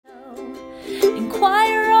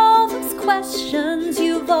Inquire all those questions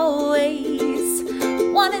you've always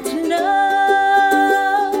wanted to know.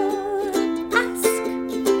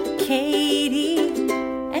 Ask Katie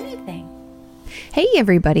anything. Hey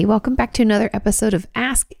everybody, welcome back to another episode of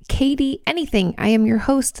Ask Katie Anything. I am your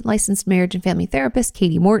host, licensed marriage and family therapist,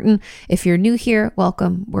 Katie Morton. If you're new here,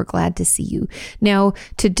 welcome. We're glad to see you. Now,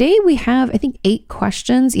 today we have, I think, 8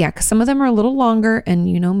 questions. Yeah, because some of them are a little longer,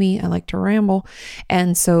 and you know me, I like to ramble.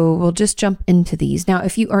 And so we'll just jump into these. Now,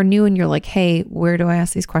 if you are new and you're like, hey, where do I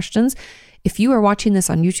ask these questions? If you are watching this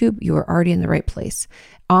on YouTube, you are already in the right place.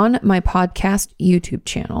 On my podcast YouTube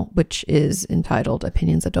channel, which is entitled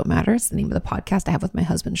Opinions That Don't Matter, it's the name of the podcast I have with my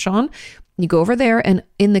husband, Sean. You go over there, and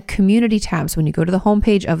in the community tabs, when you go to the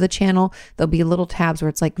homepage of the channel, there'll be little tabs where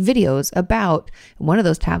it's like videos about, and one of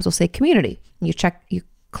those tabs will say community. You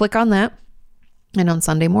click on that. And on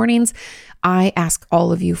Sunday mornings, I ask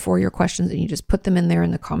all of you for your questions, and you just put them in there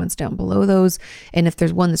in the comments down below those. And if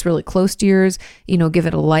there's one that's really close to yours, give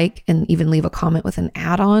it a like and even leave a comment with an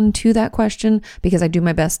add-on to that question, because I do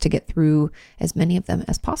my best to get through as many of them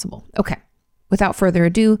as possible. Okay. Without further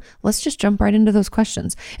ado, let's just jump right into those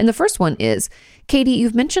questions. And the first one is, Katie,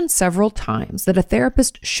 you've mentioned several times that a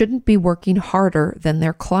therapist shouldn't be working harder than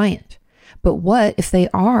their client. But what if they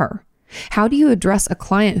are? How do you address a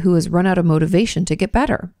client who has run out of motivation to get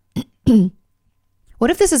better? What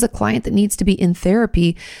if this is a client that needs to be in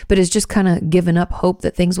therapy, but has just kind of given up hope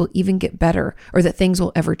that things will even get better or that things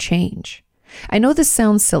will ever change? I know this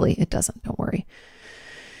sounds silly. It doesn't, don't worry.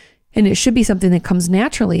 And it should be something that comes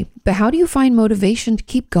naturally, but how do you find motivation to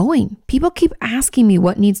keep going? People keep asking me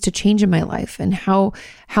what needs to change in my life and how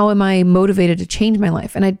am I motivated to change my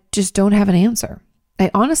life? And I just don't have an answer.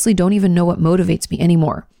 I honestly don't even know what motivates me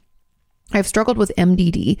anymore. I've struggled with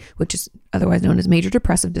MDD, which is otherwise known as major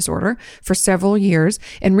depressive disorder, for several years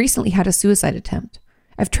and recently had a suicide attempt.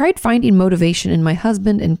 I've tried finding motivation in my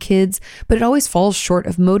husband and kids, but it always falls short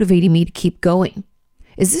of motivating me to keep going.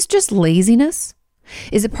 Is this just laziness?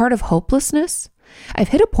 Is it part of hopelessness? I've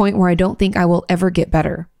hit a point where I don't think I will ever get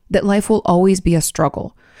better, that life will always be a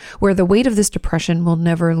struggle, where the weight of this depression will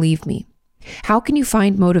never leave me. How can you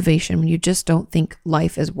find motivation when you just don't think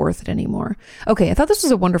life is worth it anymore? Okay, I thought this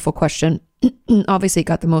was a wonderful question. Obviously, it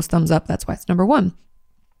got the most thumbs up. That's why it's number 1.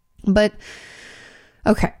 But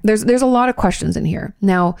okay, there's a lot of questions in here.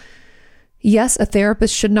 Now, yes, a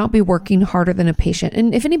therapist should not be working harder than a patient.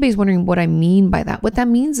 And if anybody's wondering what I mean by that, what that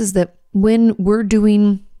means is that when we're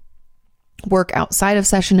doing work outside of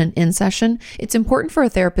session and in session, it's important for a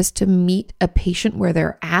therapist to meet a patient where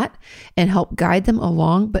they're at and help guide them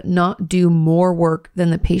along, but not do more work than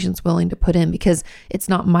the patient's willing to put in, because it's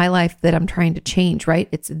not my life that I'm trying to change, right?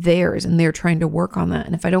 It's theirs, and they're trying to work on that.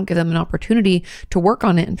 And if I don't give them an opportunity to work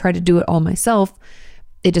on it and try to do it all myself,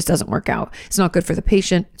 it just doesn't work out. It's not good for the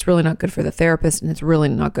patient. It's really not good for the therapist, and it's really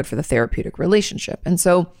not good for the therapeutic relationship. And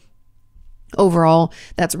so overall,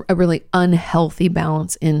 that's a really unhealthy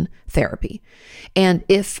balance in therapy. And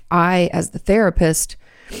if I, as the therapist,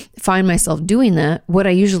 find myself doing that, what I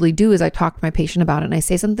usually do is I talk to my patient about it, and I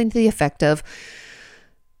say something to the effect of,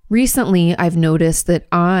 recently I've noticed that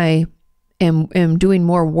I am doing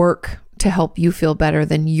more work to help you feel better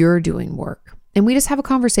than you're doing work. And we just have a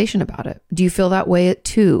conversation about it. Do you feel that way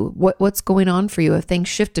too? What's going on for you? Have things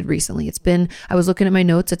shifted recently? I was looking at my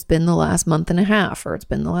notes, it's been the last month and a half, or it's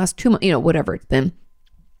been the last 2 months, whatever it's been.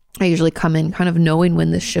 I usually come in kind of knowing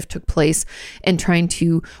when this shift took place and trying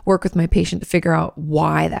to work with my patient to figure out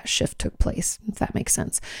why that shift took place, if that makes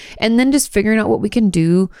sense. And then just figuring out what we can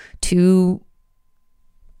do to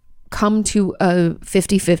come to a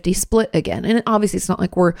 50-50 split again. And obviously it's not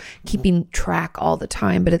like we're keeping track all the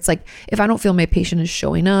time, but it's like, if I don't feel my patient is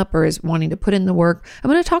showing up or is wanting to put in the work, I'm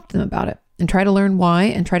going to talk to them about it and try to learn why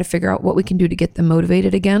and try to figure out what we can do to get them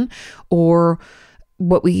motivated again, or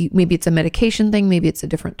maybe it's a medication thing, maybe it's a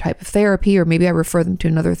different type of therapy, or maybe I refer them to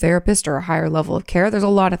another therapist or a higher level of care. There's a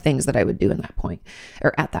lot of things that I would do at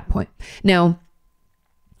that point. Now,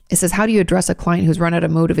 it says, how do you address a client who's run out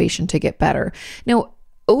of motivation to get better? Now,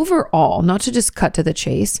 overall, not to just cut to the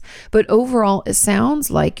chase, but overall, it sounds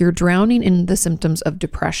like you're drowning in the symptoms of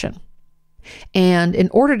depression. And in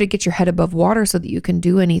order to get your head above water so that you can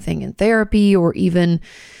do anything in therapy, or even,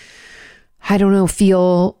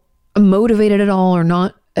 feel motivated at all, or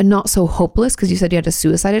not so hopeless, because you said you had a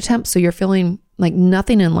suicide attempt, so you're feeling like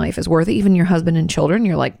nothing in life is worth it, even your husband and children,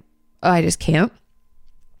 you're like, I just can't.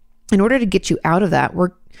 In order to get you out of that,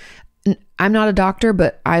 I'm not a doctor,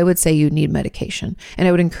 but I would say you need medication. And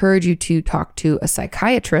I would encourage you to talk to a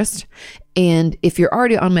psychiatrist. And if you're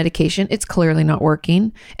already on medication, it's clearly not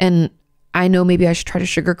working. And I know maybe I should try to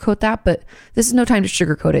sugarcoat that, but this is no time to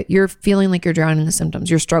sugarcoat it. You're feeling like you're drowning in the symptoms.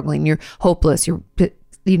 You're struggling. You're hopeless. You're,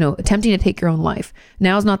 attempting to take your own life.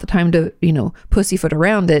 Now's not the time to, pussyfoot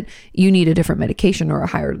around it. You need a different medication or a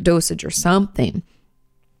higher dosage or something,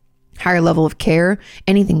 higher level of care,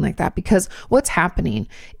 anything like that. Because what's happening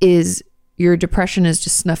is your depression is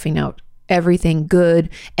just snuffing out everything good,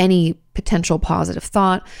 any potential positive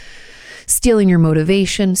thought, stealing your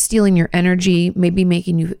motivation, stealing your energy, maybe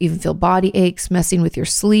making you even feel body aches, messing with your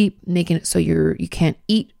sleep, making it so you can't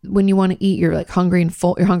eat when you want to eat. You're like hungry and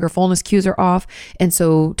full, your hunger fullness cues are off. And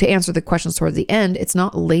so to answer the questions towards the end, it's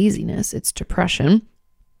not laziness, it's depression.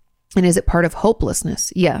 And is it part of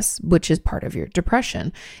hopelessness? Yes, which is part of your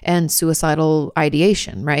depression and suicidal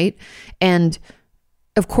ideation, right? And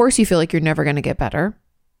of course you feel like you're never going to get better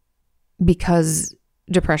because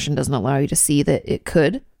depression doesn't allow you to see that it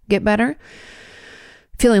could get better.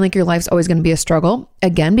 Feeling like your life's always going to be a struggle.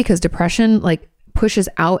 Again, because depression pushes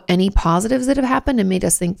out any positives that have happened and made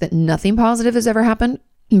us think that nothing positive has ever happened.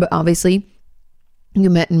 But obviously you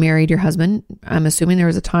met and married your husband. I'm assuming there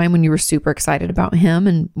was a time when you were super excited about him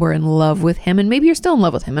and were in love with him. And maybe you're still in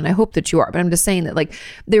love with him. And I hope that you are. But I'm just saying that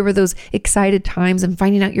there were those excited times and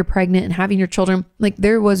finding out you're pregnant and having your children.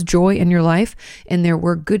 There was joy in your life and there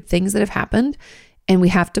were good things that have happened. And we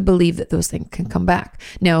have to believe that those things can come back.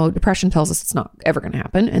 Now, depression tells us it's not ever going to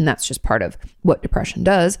happen. And that's just part of what depression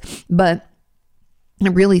does. But I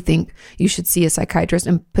really think you should see a psychiatrist,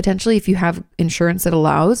 and potentially if you have insurance that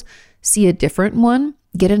allows, see a different one,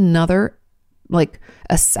 get another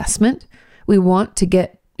assessment. We want to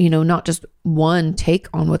get, not just one take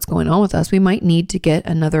on what's going on with us. We might need to get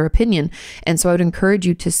another opinion. And so I would encourage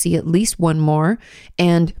you to see at least one more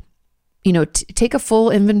and take a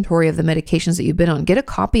full inventory of the medications that you've been on. Get a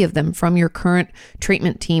copy of them from your current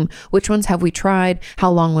treatment team. Which ones have we tried?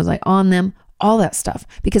 How long was I on them? All that stuff,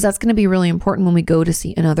 because that's going to be really important when we go to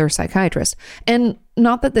see another psychiatrist. And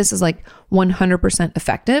not that this is 100%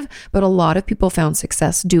 effective, but a lot of people found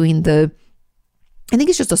success doing I think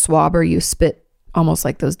it's just a swab or you spit, almost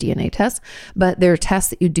like those DNA tests, but there are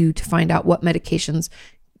tests that you do to find out what medications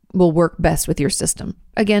will work best with your system.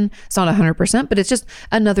 Again, it's not 100%, but it's just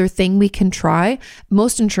another thing we can try.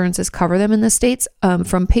 Most insurances cover them in the States.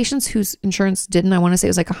 From patients whose insurance didn't, I want to say it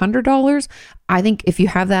was $100. I think if you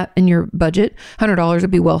have that in your budget, $100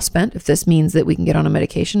 would be well spent if this means that we can get on a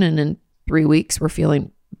medication and in 3 weeks we're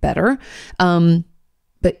feeling better.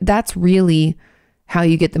 But that's really how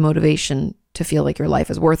you get the motivation to feel like your life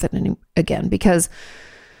is worth it again, because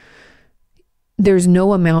there's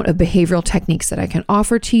no amount of behavioral techniques that I can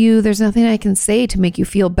offer to you. There's nothing I can say to make you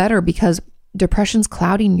feel better, because depression's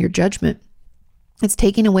clouding your judgment. It's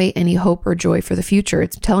taking away any hope or joy for the future.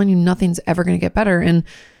 It's telling you nothing's ever going to get better, and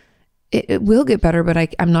it will get better, but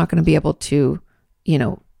I'm not going to be able to,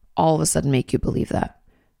 all of a sudden make you believe that.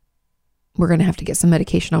 We're going to have to get some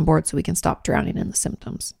medication on board so we can stop drowning in the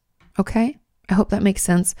symptoms. Okay? I hope that makes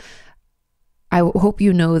sense. I hope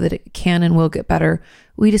you know that it can and will get better.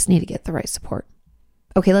 We just need to get the right support.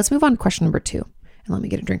 Okay, let's move on to question number 2. And let me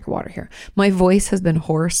get a drink of water here. My voice has been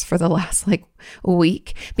hoarse for the last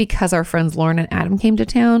week because our friends Lauren and Adam came to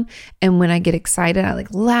town. And when I get excited, I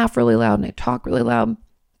laugh really loud and I talk really loud.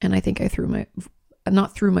 And I think I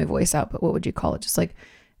not threw my voice out, but what would you call it? Just I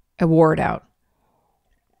wore it out.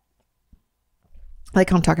 I'm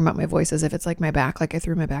talking about my voice as if it's my back, I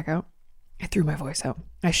threw my back out. I threw my voice out.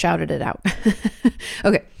 I shouted it out.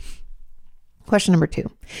 Okay. Question number 2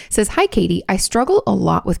 says, "Hi, Katie. I struggle a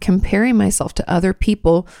lot with comparing myself to other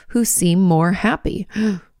people who seem more happy."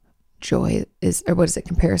 Joy is, or what is it?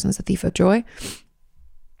 Comparison is a thief of joy.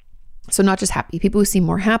 So not just happy, people who seem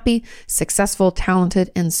more happy, successful, talented,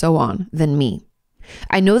 and so on than me.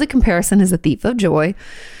 I know the comparison is a thief of joy,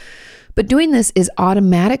 but doing this is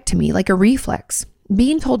automatic to me, like a reflex.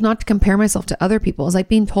 Being told not to compare myself to other people is like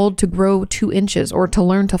being told to grow 2 inches or to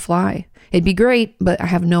learn to fly. It'd be great, but I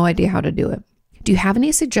have no idea how to do it. Do you have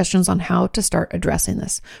any suggestions on how to start addressing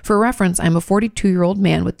this? For reference, I'm a 42-year-old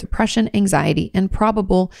man with depression, anxiety, and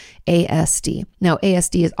probable ASD. Now,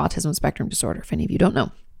 ASD is autism spectrum disorder, if any of you don't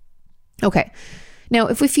know. Okay. Now,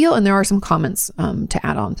 if we feel, and there are some comments to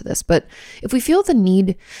add on to this, but if we feel the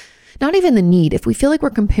need, not even the need, if we feel like we're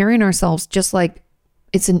comparing ourselves just like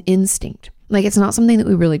it's an instinct, like it's not something that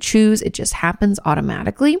we really choose, it just happens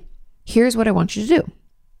automatically, here's what I want you to do.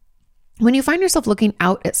 When you find yourself looking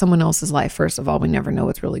out at someone else's life, first of all, we never know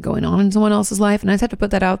what's really going on in someone else's life. And I just have to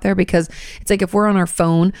put that out there because it's like if we're on our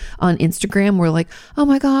phone on Instagram, we're like, oh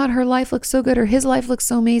my God, her life looks so good, or his life looks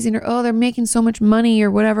so amazing, or oh, they're making so much money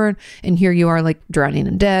or whatever. And here you are drowning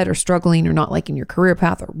in debt or struggling or not liking your career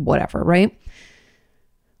path or whatever, right?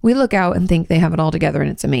 We look out and think they have it all together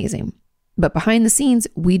and it's amazing. But behind the scenes,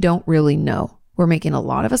 we don't really know. We're making a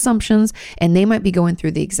lot of assumptions, and they might be going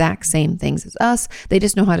through the exact same things as us. They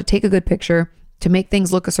just know how to take a good picture to make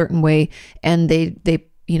things look a certain way, and they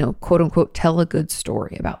quote unquote, tell a good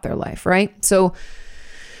story about their life, right? So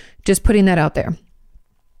just putting that out there.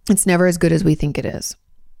 It's never as good as we think it is.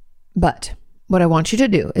 But what I want you to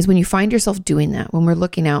do is when you find yourself doing that, when we're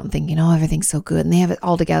looking out and thinking, oh, everything's so good and they have it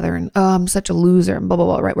all together and oh, I'm such a loser and blah, blah,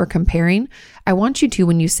 blah, right? We're comparing. I want you to,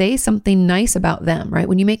 when you say something nice about them, right?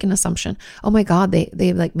 When you make an assumption, oh my God,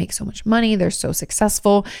 they like make so much money. They're so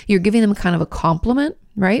successful. You're giving them kind of a compliment,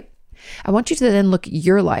 right? I want you to then look at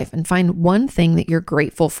your life and find one thing that you're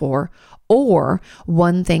grateful for or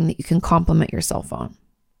one thing that you can compliment yourself on.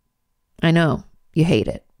 I know you hate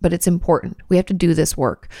it, but it's important. We have to do this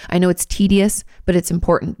work. I know it's tedious, but it's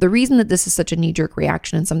important. The reason that this is such a knee-jerk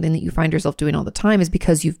reaction and something that you find yourself doing all the time is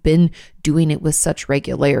because you've been doing it with such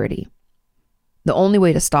regularity. The only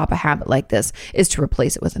way to stop a habit like this is to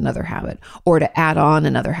replace it with another habit or to add on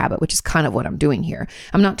another habit, which is kind of what I'm doing here.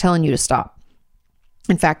 I'm not telling you to stop.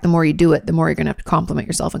 In fact, the more you do it, the more you're going to have to compliment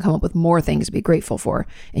yourself and come up with more things to be grateful for.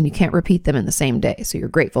 And you can't repeat them in the same day. So your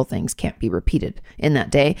grateful things can't be repeated in that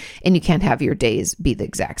day. And you can't have your days be the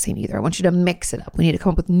exact same either. I want you to mix it up. We need to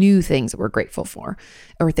come up with new things that we're grateful for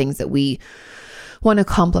or things that we want to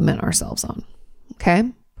compliment ourselves on. Okay.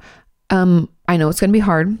 I know it's going to be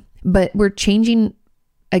hard, but we're changing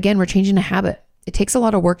a habit. It takes a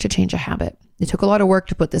lot of work to change a habit. It took a lot of work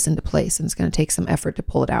to put this into place, and it's going to take some effort to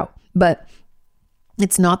pull it out. But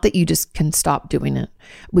it's not that you just can stop doing it.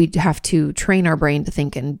 We have to train our brain to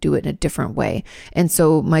think and do it in a different way. And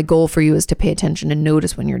so my goal for you is to pay attention and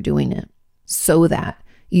notice when you're doing it so that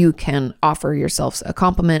you can offer yourself a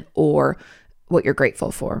compliment or what you're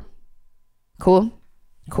grateful for. Cool?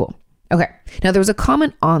 Cool. Okay. Now there was a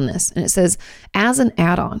comment on this and it says, as an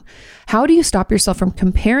add-on, how do you stop yourself from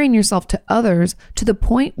comparing yourself to others to the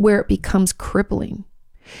point where it becomes crippling?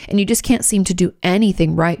 And you just can't seem to do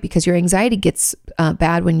anything right because your anxiety gets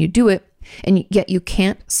bad when you do it, and yet you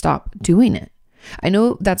can't stop doing it. I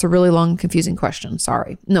know that's a really long, confusing question.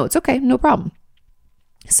 Sorry. No, it's okay. No problem.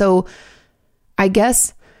 So I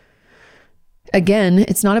guess, again,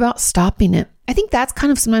 it's not about stopping it. I think that's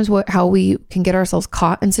kind of sometimes how we can get ourselves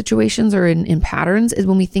caught in situations or in patterns is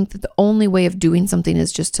when we think that the only way of doing something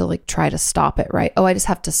is just to like try to stop it, right? Oh, I just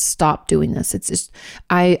have to stop doing this. It's just,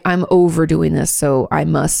 I'm overdoing this. So I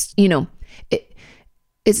must,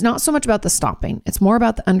 it's not so much about the stopping. It's more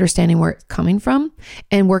about the understanding where it's coming from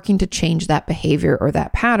and working to change that behavior or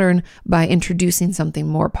that pattern by introducing something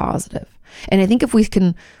more positive. And I think if we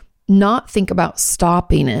can not think about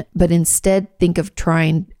stopping it, but instead think of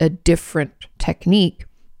trying a different technique,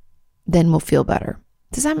 then we'll feel better.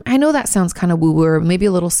 I know that sounds kind of woo-woo or maybe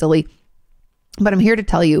a little silly, but I'm here to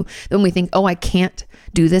tell you that when we think, oh, I can't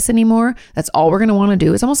do this anymore, that's all we're going to want to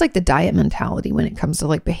do. It's almost like the diet mentality when it comes to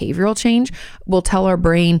like behavioral change. We'll tell our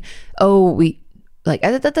brain, oh, we like,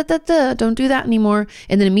 don't do that anymore.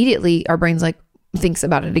 And then immediately our brain's like, thinks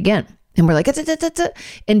about it again. And we're like,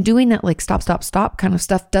 and doing that like stop kind of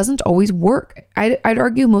stuff doesn't always work. I'd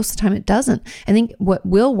argue most of the time it doesn't. I think what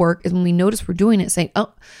will work is when we notice we're doing it, saying,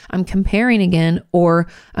 oh, I'm comparing again, or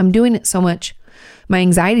I'm doing it so much, my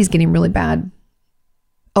anxiety is getting really bad.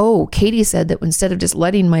 Oh, Katie said that instead of just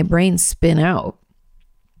letting my brain spin out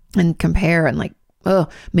and compare and like,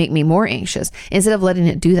 make me more anxious, instead of letting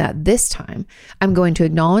it do that this time, I'm going to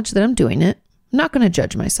acknowledge that I'm doing it. I'm not going to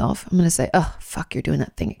judge myself. I'm going to say, oh, fuck, you're doing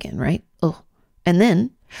that thing again, right? Oh, and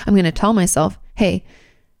then I'm going to tell myself, hey,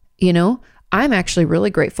 I'm actually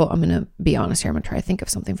really grateful. I'm going to be honest here. I'm going to try to think of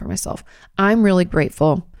something for myself. I'm really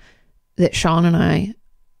grateful that Sean and I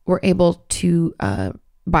were able to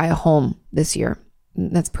buy a home this year.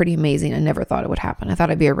 That's pretty amazing. I never thought it would happen. I thought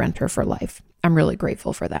I'd be a renter for life. I'm really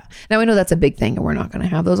grateful for that. Now I know that's a big thing and we're not going to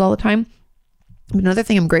have those all the time. But another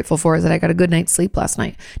thing I'm grateful for is that I got a good night's sleep last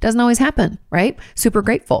night. Doesn't always happen, right? Super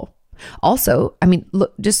grateful. Also, I mean,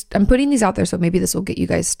 look, I'm putting these out there so maybe this will get you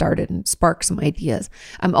guys started and spark some ideas.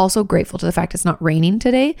 I'm also grateful to the fact it's not raining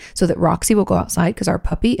today so that Roxy will go outside because our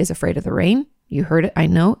puppy is afraid of the rain. You heard it. I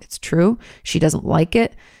know it's true. She doesn't like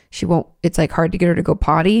it. She won't, it's like hard to get her to go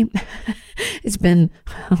potty. It's been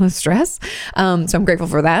a stress. So I'm grateful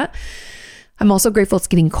for that. I'm also grateful it's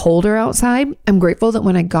getting colder outside. I'm grateful that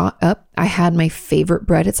when I got up, I had my favorite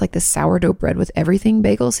bread. It's like the sourdough bread with everything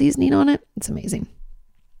bagel seasoning on it. It's amazing.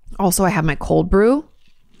 Also, I have my cold brew.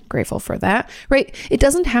 Grateful for that, right? It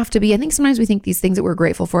doesn't have to be, I think sometimes we think these things that we're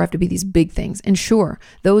grateful for have to be these big things. And sure,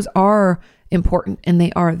 those are important and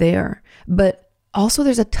they are there. But also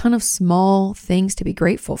there's a ton of small things to be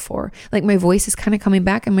grateful for. Like my voice is kind of coming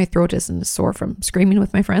back and my throat isn't sore from screaming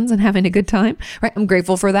with my friends and having a good time, right? I'm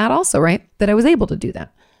grateful for that also, right? That I was able to do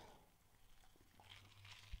that.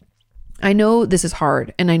 I know this is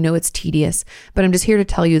hard and I know it's tedious, but I'm just here to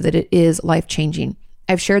tell you that it is life-changing.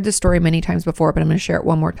 I've shared this story many times before, but I'm going to share it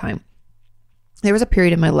one more time. There was a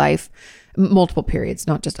period in my life, multiple periods,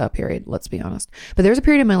 not just a period, let's be honest. But there was a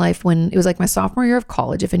period in my life when it was like my sophomore year of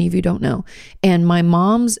college, if any of you don't know. And my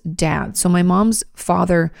mom's dad, so my mom's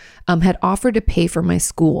father, had offered to pay for my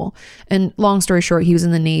school. And long story short, he was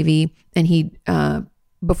in the Navy and he,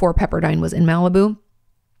 before Pepperdine was in Malibu,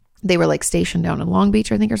 they were like stationed down in Long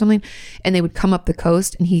Beach, I think, or something. And they would come up the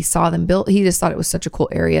coast and he saw them built. He just thought it was such a cool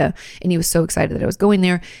area. And he was so excited that I was going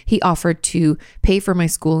there. He offered to pay for my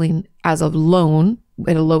schooling as a loan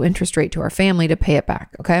at a low interest rate to our family to pay it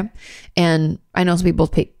back. Okay. And I know some people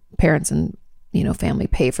pay, parents and, you know, family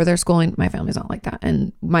pay for their schooling. My family's not like that.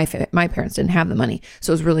 And my parents didn't have the money.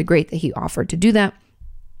 So it was really great that he offered to do that.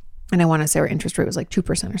 And I want to say our interest rate was like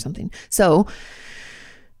 2% or something. So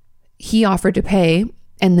he offered to pay.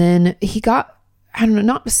 And then he got, I don't know,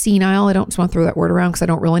 not senile. I don't just want to throw that word around because I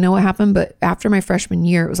don't really know what happened. But after my freshman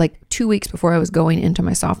year, it was like 2 weeks before I was going into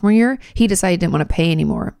my sophomore year, he decided he didn't want to pay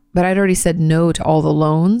anymore. But I'd already said no to all the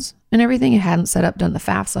loans and everything. I hadn't set up, done the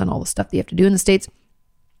FAFSA and all the stuff that you have to do in the States.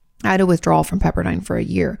 I had to withdraw from Pepperdine for a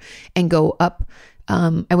year and go up.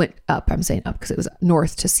 I went up, I'm saying up because it was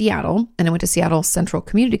north to Seattle. And I went to Seattle Central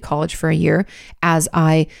Community College for a year as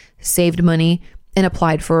I saved money and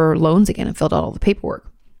applied for loans again and filled out all the paperwork.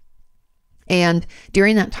 And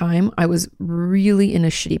during that time, I was really in a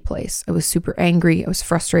shitty place. I was super angry. I was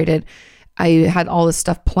frustrated. I had all this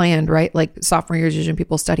stuff planned, right? Like sophomore year is usually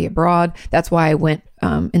people study abroad. That's why I went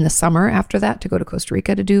in the summer after that to go to Costa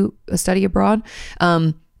Rica to do a study abroad.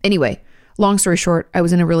 Anyway, long story short, I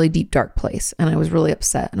was in a really deep, dark place and I was really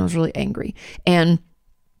upset and I was really angry. And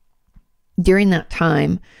during that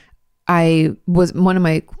time, one of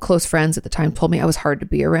my close friends at the time told me I was hard to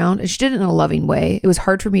be around, and she did it in a loving way. It was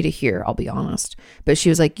hard for me to hear, I'll be honest. But she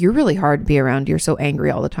was like, "You're really hard to be around. You're so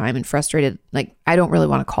angry all the time and frustrated. Like, I don't really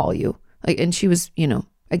want to call you." Like, and she was, you know,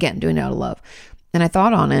 again, doing it out of love. And I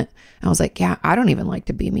thought on it. And I was like, yeah, I don't even like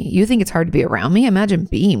to be me. You think it's hard to be around me? Imagine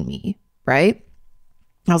being me, right?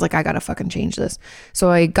 I was like, I got to fucking change this. So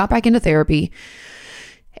I got back into therapy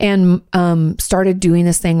and started doing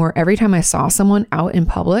this thing where every time I saw someone out in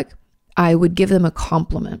public, I would give them a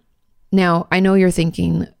compliment. Now, I know you're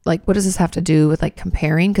thinking, like, what does this have to do with like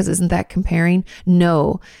comparing? Because isn't that comparing?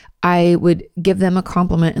 No, I would give them a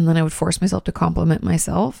compliment and then I would force myself to compliment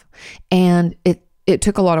myself. And it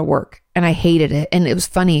took a lot of work and I hated it. And it was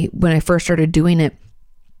funny when I first started doing it,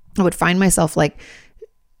 I would find myself like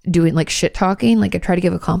doing like shit talking. Like I try to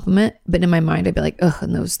give a compliment, but in my mind I'd be like, ugh,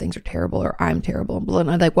 and those things are terrible, or I'm terrible, and blah. And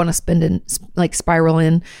I'd like want to spend and like spiral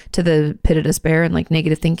in to the pit of despair and like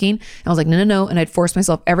negative thinking. And I was like, no. And I'd force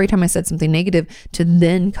myself every time I said something negative to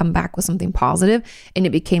then come back with something positive. And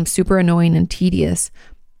it became super annoying and tedious.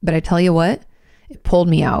 But I tell you what, it pulled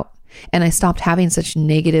me out and I stopped having such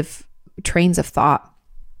negative trains of thought.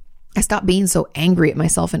 I stopped being so angry at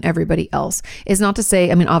myself and everybody else. It's not to say,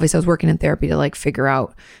 I mean, obviously I was working in therapy to like figure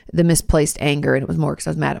out the misplaced anger. And it was more because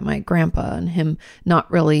I was mad at my grandpa and him not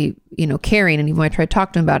really, you know, caring. And even when I tried to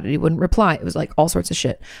talk to him about it, he wouldn't reply. It was like all sorts of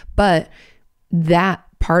shit. But that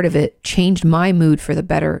part of it changed my mood for the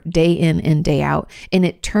better day in and day out. And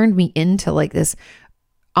it turned me into like this,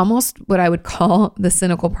 almost what I would call the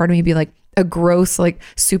cynical part of me be like a gross, like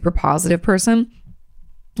super positive person.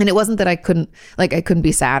 And it wasn't that I couldn't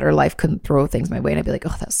be sad or life couldn't throw things my way and I'd be like,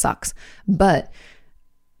 oh, that sucks. But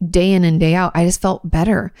day in and day out, I just felt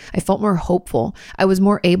better. I felt more hopeful. I was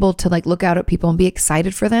more able to like look out at people and be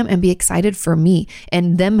excited for them and be excited for me.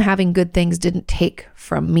 And them having good things didn't take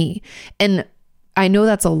from me. And I know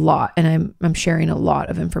that's a lot, and I'm sharing a lot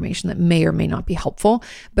of information that may or may not be helpful,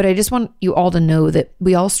 but I just want you all to know that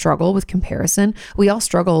we all struggle with comparison. We all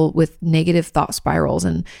struggle with negative thought spirals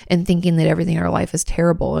and thinking that everything in our life is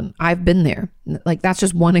terrible. And I've been there. Like that's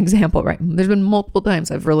just one example, right? There's been multiple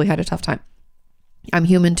times I've really had a tough time. I'm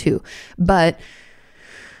human too, but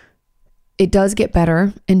it does get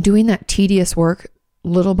better. And doing that tedious work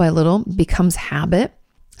little by little becomes habit.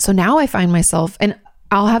 So now I find myself, and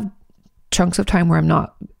I'll have chunks of time where I'm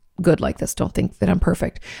not good like this. Don't think that I'm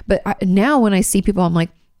perfect. But now when I see people, I'm like,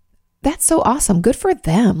 that's so awesome. Good for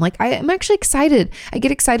them. Like I'm actually excited. I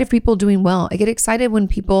get excited for people doing well. I get excited when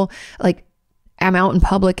people like, I'm out in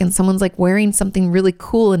public and someone's like wearing something really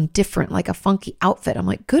cool and different, like a funky outfit. I'm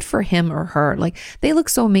like, good for him or her. Like they look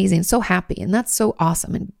so amazing, so happy. And that's so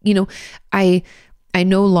awesome. And you know, I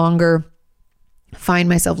no longer find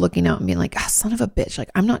myself looking out and being like, son of a bitch,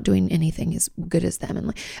 like I'm not doing anything as good as them. And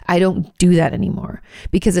like, I don't do that anymore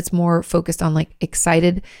because it's more focused on like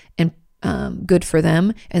excited and good for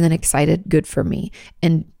them, and then excited, good for me.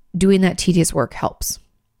 And doing that tedious work helps.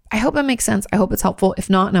 I hope that makes sense. I hope it's helpful. If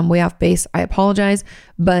not, and I'm way off base, I apologize,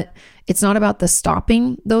 but it's not about the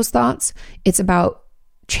stopping those thoughts. It's about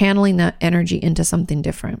channeling that energy into something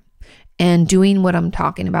different, and doing what I'm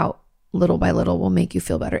talking about little by little will make you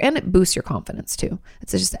feel better. And it boosts your confidence too.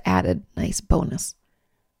 It's just an added nice bonus.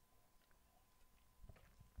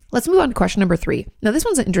 Let's move on to question number 3. Now, this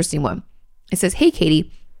one's an interesting one. It says, "Hey,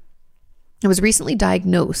 Katie, I was recently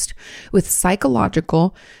diagnosed with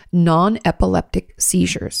psychological non-epileptic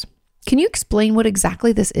seizures. Can you explain what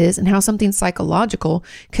exactly this is and how something psychological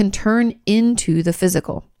can turn into the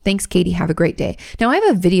physical? Thanks, Katie. Have a great day." Now, I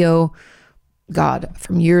have a video,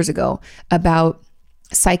 from years ago about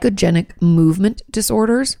psychogenic movement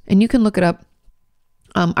disorders, and you can look it up.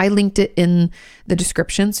 I linked it in the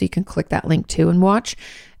description, so you can click that link too and watch.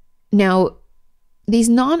 Now, these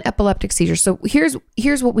non-epileptic seizures, so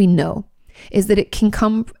here's what we know, is that it can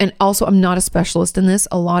come, and also I'm not a specialist in this.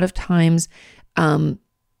 A lot of times,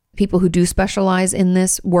 people who do specialize in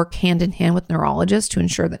this work hand in hand with neurologists to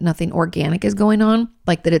ensure that nothing organic is going on,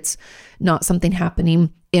 like that it's not something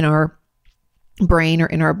happening in our brain or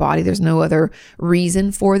in our body. There's no other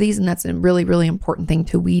reason for these, and that's a really, really important thing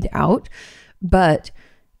to weed out. But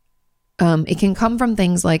it can come from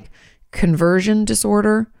things like conversion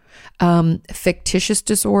disorder, fictitious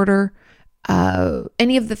disorder,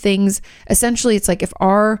 any of the things. Essentially, it's like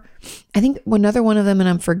I think another one of them, and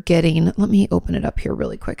I'm forgetting, let me open it up here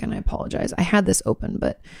really quick, and I apologize. I had this open,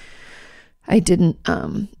 but I didn't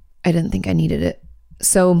think I needed it.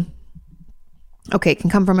 So, okay, it can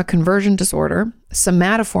come from a conversion disorder,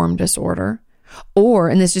 somatoform disorder, or,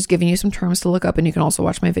 and this is just giving you some terms to look up, and you can also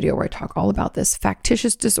watch my video where I talk all about this,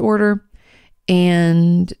 factitious disorder,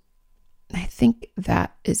 and I think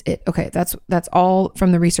that is it. Okay, that's all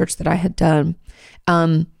from the research that I had done.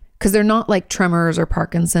 Because they're not like tremors or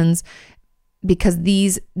Parkinson's, because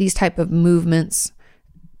these type of movements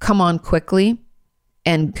come on quickly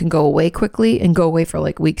and can go away quickly and go away for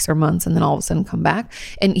like weeks or months, and then all of a sudden come back.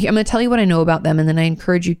 And I'm going to tell you what I know about them, and then I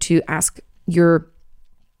encourage you to ask your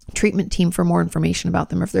treatment team for more information about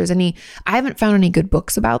them. If there's any, I haven't found any good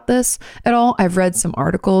books about this at all. I've read some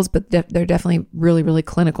articles, but they're definitely really, really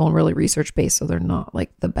clinical and really research based. So they're not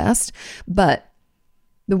like the best. But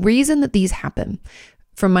the reason that these happen,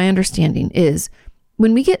 from my understanding, is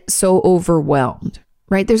when we get so overwhelmed,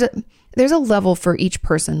 right? There's a level for each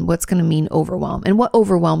person, what's going to mean overwhelm and what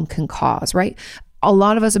overwhelm can cause, right? A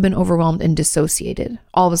lot of us have been overwhelmed and dissociated.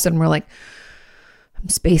 All of a sudden we're like, I'm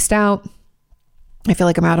spaced out. I feel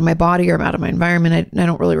like I'm out of my body or I'm out of my environment. I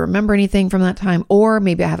don't really remember anything from that time. Or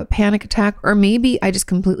maybe I have a panic attack, or maybe I just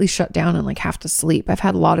completely shut down and like have to sleep. I've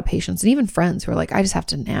had a lot of patients and even friends who are like, I just have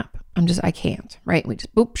to nap. I can't, right? We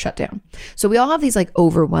just shut down. So we all have these like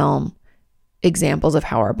overwhelm examples of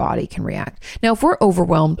how our body can react. Now, if we're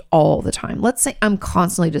overwhelmed all the time, let's say I'm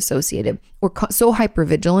constantly dissociated or so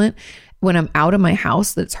hypervigilant when I'm out of my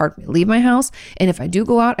house that it's hard for me to leave my house. And if I do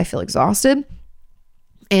go out, I feel exhausted.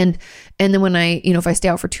 And then when if I stay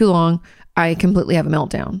out for too long, I completely have a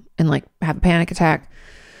meltdown and like have a panic attack.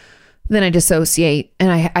 Then I dissociate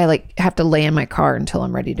and I like have to lay in my car until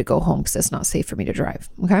I'm ready to go home because it's not safe for me to drive.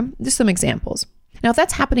 Okay. Just some examples. Now, if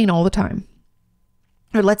that's happening all the time,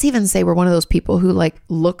 or let's even say we're one of those people who like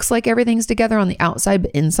looks like everything's together on the outside,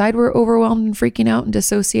 but inside we're overwhelmed and freaking out and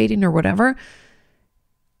dissociating or whatever,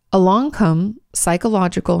 along come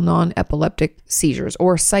psychological non-epileptic seizures,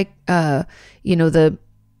 or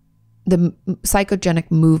the psychogenic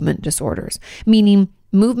movement disorders, meaning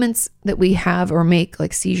movements that we have or make,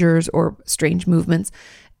 like seizures or strange movements,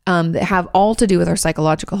 that have all to do with our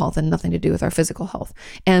psychological health and nothing to do with our physical health.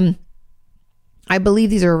 And I believe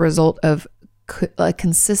these are a result of a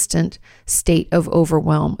consistent state of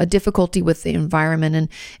overwhelm, a difficulty with the environment.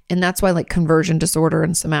 And that's why like conversion disorder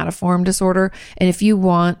and somatoform disorder. And if you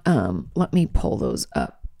want, let me pull those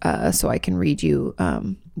up so I can read you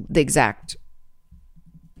the exact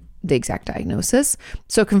diagnosis.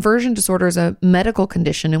 So conversion disorder is a medical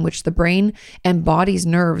condition in which the brain and body's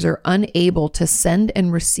nerves are unable to send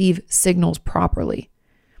and receive signals properly.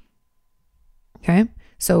 Okay.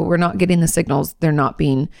 So we're not getting the signals. They're not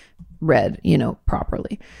being read,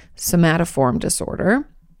 properly. Somatoform disorder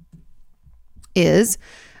is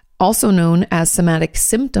also known as somatic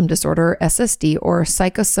symptom disorder, SSD, or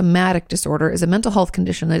psychosomatic disorder, is a mental health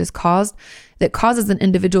condition that causes an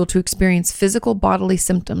individual to experience physical bodily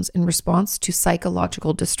symptoms in response to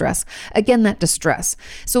psychological distress. Again, that distress.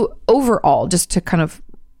 So overall, just to kind of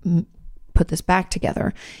put put this back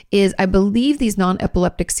together, is I believe these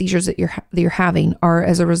non-epileptic seizures that you're having are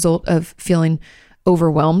as a result of feeling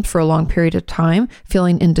overwhelmed for a long period of time,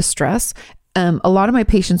 feeling in distress. A lot of my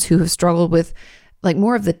patients who have struggled with like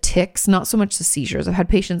more of the tics, not so much the seizures. I've had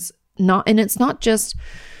patients and it's not just,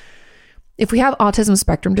 if we have autism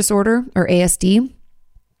spectrum disorder or ASD,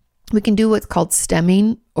 we can do what's called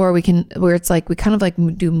stemming, or where it's like, we kind of like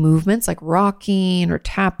do movements like rocking or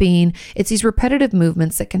tapping. It's these repetitive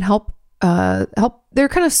movements that can help. They're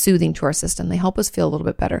kind of soothing to our system. They help us feel a little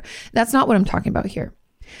bit better. That's not what I'm talking about here,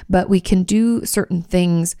 but we can do certain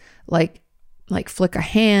things like flick a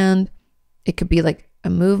hand. It could be like a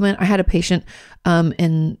movement. I had a patient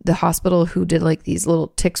in the hospital who did like these little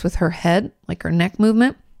tics with her head, like her neck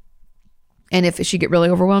movement. And if she get really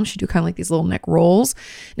overwhelmed, she'd do kind of like these little neck rolls.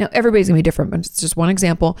 Now, everybody's gonna be different, but it's just one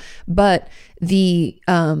example. But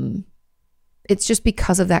it's just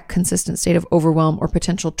because of that consistent state of overwhelm or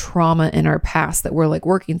potential trauma in our past that we're like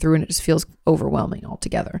working through, and it just feels overwhelming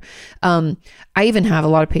altogether. I even have a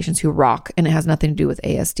lot of patients who rock, and it has nothing to do with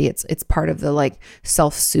ASD. It's part of the like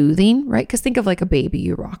self-soothing, right? Because think of like a baby,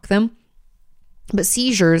 you rock them. But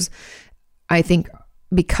seizures, I think,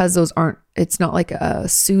 because it's not like a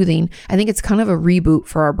soothing, I think it's kind of a reboot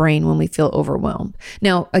for our brain when we feel overwhelmed.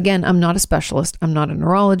 Now, again, I'm not a specialist. I'm not a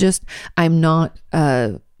neurologist. I'm not,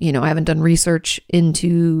 I haven't done research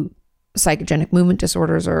into psychogenic movement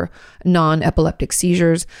disorders or non-epileptic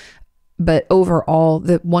seizures. But overall,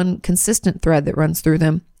 the one consistent thread that runs through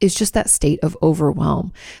them is just that state of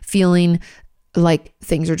overwhelm, feeling like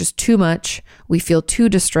things are just too much. We feel too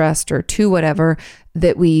distressed or too whatever,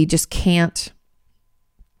 that we just can't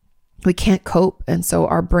cope. And so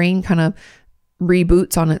our brain kind of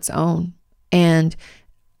reboots on its own. And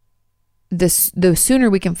the sooner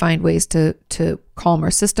we can find ways to calm our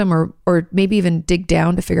system, or maybe even dig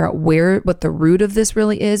down to figure out what the root of this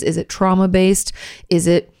really is. Is it trauma based? Is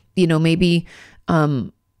it, maybe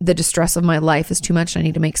the distress of my life is too much and I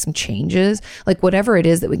need to make some changes? Like whatever it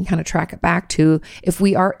is that we can kind of track it back to, if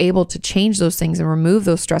we are able to change those things and remove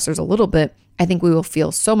those stressors a little bit, I think we will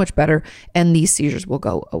feel so much better and these seizures will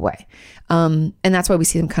go away. And that's why we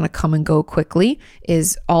see them kind of come and go quickly,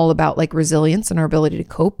 is all about like resilience and our ability to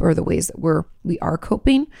cope, or the ways that we are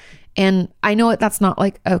coping. And I know that's not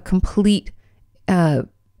like a complete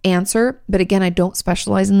answer, but again, I don't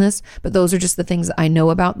specialize in this, but those are just the things that I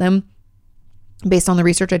know about them based on the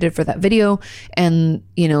research I did for that video, and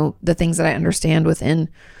the things that I understand within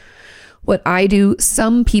what I do.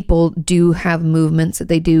 Some people do have movements that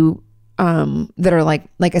they do that are like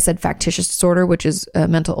I said, factitious disorder, which is a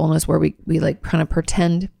mental illness where we like kind of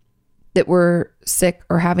pretend that we're sick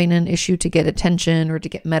or having an issue to get attention or to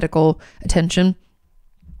get medical attention.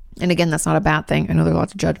 And again, that's not a bad thing. I know there's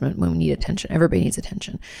lots of judgment when we need attention. Everybody needs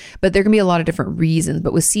attention, but there can be a lot of different reasons.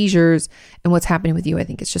 But with seizures and what's happening with you, I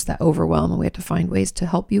think it's just that overwhelm, and we have to find ways to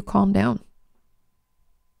help you calm down.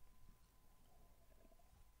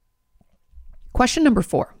 Question number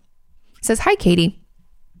 4 says, "Hi, Katie.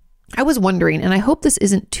 I was wondering, and I hope this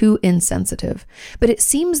isn't too insensitive, but it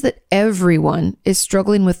seems that everyone is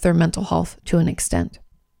struggling with their mental health to an extent.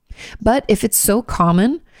 But if it's so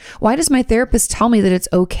common, why does my therapist tell me that it's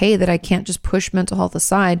okay that I can't just push mental health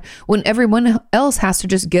aside when everyone else has to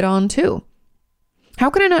just get on too? How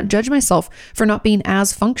can I not judge myself for not being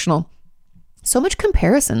as functional? So much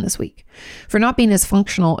comparison this week for not being as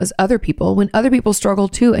functional as other people when other people struggle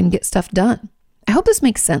too and get stuff done. I hope this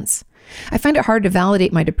makes sense. I find it hard to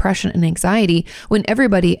validate my depression and anxiety when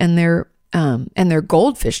everybody and their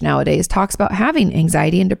goldfish nowadays talks about having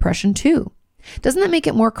anxiety and depression too. Doesn't that make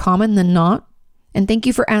it more common than not? And thank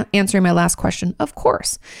you for answering my last question. Of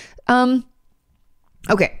course.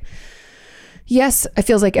 Okay. Yes, it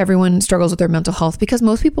feels like everyone struggles with their mental health because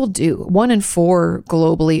most people do. 1 in 4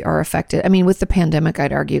 globally are affected. I mean, with the pandemic,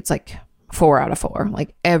 I'd argue it's like 4 out of 4.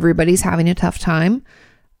 Like everybody's having a tough time.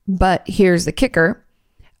 But here's the kicker.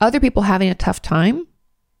 Other people having a tough time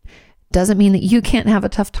doesn't mean that you can't have a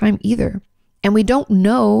tough time either. And we don't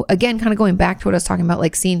know, again, kind of going back to what I was talking about,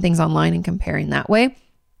 like seeing things online and comparing that way,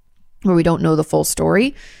 where we don't know the full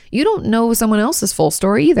story. You don't know someone else's full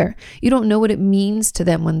story either. You don't know what it means to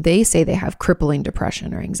them when they say they have crippling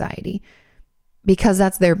depression or anxiety, because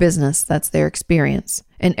that's their business. That's their experience,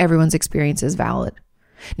 and everyone's experience is valid.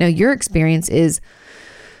 Now, your experience is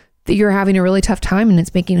that you're having a really tough time and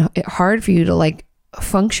it's making it hard for you to like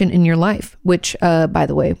function in your life, which, by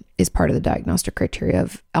the way, is part of the diagnostic criteria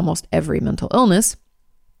of almost every mental illness.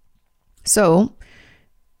 So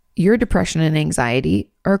your depression and anxiety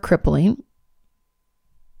are crippling.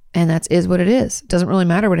 And that is what it is. It doesn't really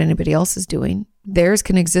matter what anybody else is doing. Theirs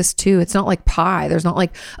can exist too. It's not like pie. There's not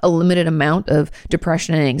like a limited amount of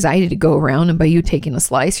depression and anxiety to go around. And by you taking a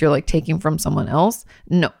slice, you're like taking from someone else.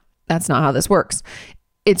 No, that's not how this works.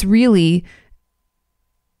 It's really,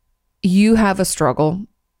 you have a struggle.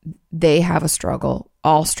 They have a struggle.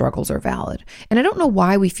 All struggles are valid. And I don't know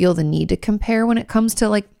why we feel the need to compare when it comes to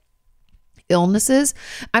like illnesses.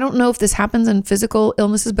 I don't know if this happens in physical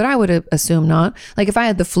illnesses, but I would assume not. Like if I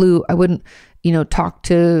had the flu, I wouldn't, talk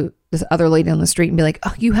to this other lady on the street and be like,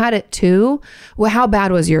 oh, you had it too? Well, how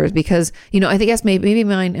bad was yours? Because, I guess maybe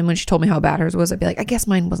mine, and when she told me how bad hers was, I'd be like, I guess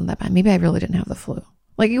mine wasn't that bad. Maybe I really didn't have the flu.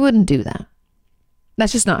 Like you wouldn't do that.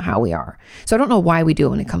 That's just not how we are. So I don't know why we do it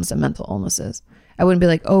when it comes to mental illnesses. I wouldn't be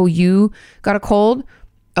like, oh, you got a cold?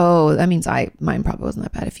 Oh, that means mine probably wasn't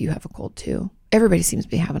that bad if you have a cold too. Everybody seems to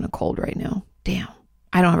be having a cold right now. Damn.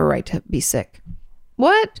 I don't have a right to be sick.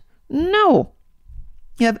 What? No.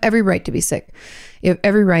 You have every right to be sick. You have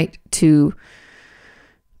every right to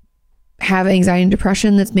have anxiety and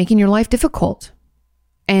depression that's making your life difficult.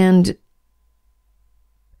 And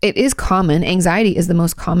it is common. Anxiety is the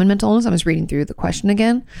most common mental illness. I was reading through the question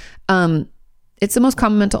again. It's the most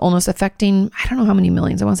common mental illness affecting, I don't know how many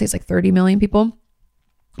millions. I want to say it's like 30 million people,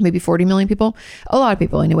 maybe 40 million people. A lot of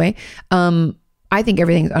people anyway. I think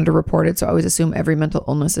everything's underreported. So I always assume every mental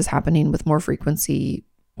illness is happening with more frequency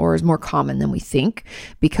or is more common than we think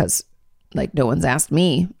because like no one's asked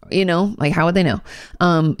me, like how would they know?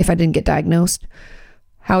 If I didn't get diagnosed,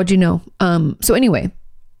 how would you know? So anyway,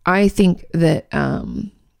 I think that, that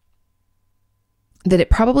it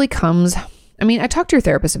probably comes, I talked to your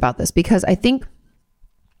therapist about this because I think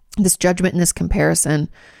this judgment and this comparison,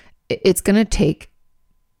 it's going to take,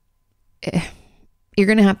 you're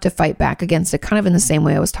going to have to fight back against it kind of in the same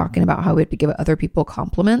way I was talking about how we have to give other people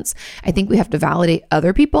compliments. I think we have to validate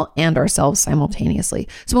other people and ourselves simultaneously.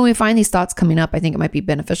 So when we find these thoughts coming up, I think it might be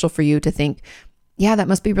beneficial for you to think, yeah, that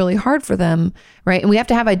must be really hard for them, right? And we have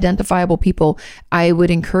to have identifiable people. I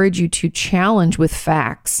would encourage you to challenge with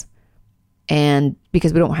facts. And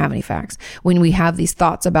because we don't have any facts, when we have these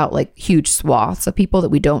thoughts about like huge swaths of people that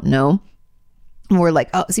we don't know, and we're like,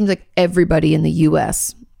 oh, it seems like everybody in the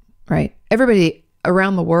US, right? Everybody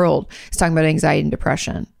around the world is talking about anxiety and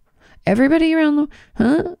depression. Everybody around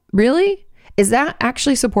really? Is that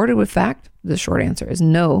actually supported with fact? The short answer is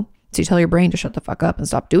no. So you tell your brain to shut the fuck up and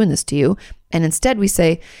stop doing this to you. And instead we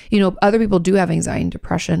say, other people do have anxiety and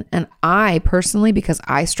depression. And I personally, because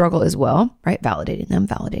I struggle as well, right? Validating them,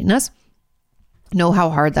 validating us, know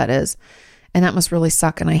how hard that is. And that must really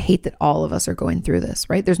suck. And I hate that all of us are going through this,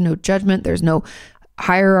 right? There's no judgment. There's no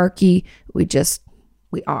hierarchy. We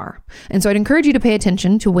are. And so I'd encourage you to pay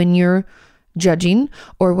attention to when you're judging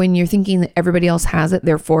or when you're thinking that everybody else has it,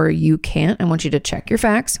 therefore you can't. I want you to check your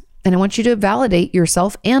facts and I want you to validate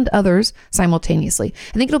yourself and others simultaneously.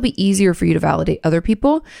 I think it'll be easier for you to validate other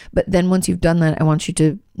people. But then once you've done that, I want you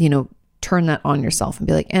to, turn that on yourself and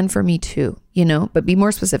be like, and for me too, but be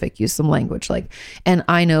more specific, use some language like, and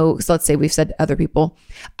I know, so let's say we've said to other people,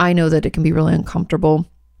 I know that it can be really uncomfortable.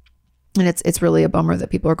 And it's really a bummer that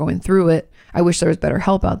people are going through it. I wish there was better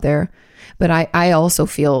help out there, but I also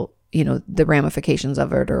feel, the ramifications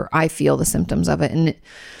of it, or I feel the symptoms of it. And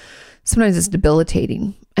sometimes it's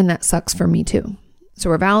debilitating and that sucks for me too. So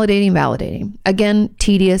we're validating. Again,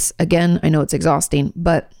 tedious. Again, I know it's exhausting,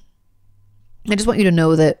 but I just want you to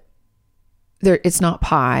know that it's not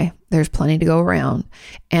pie. There's plenty to go around,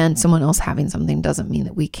 and someone else having something doesn't mean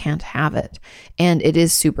that we can't have it. And it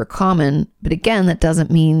is super common, but again, that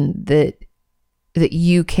doesn't mean that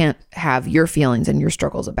you can't have your feelings and your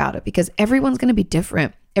struggles about it, because everyone's going to be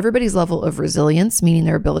different. Everybody's level of resilience, meaning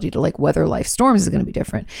their ability to like weather life storms, is going to be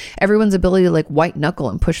different. Everyone's ability to like white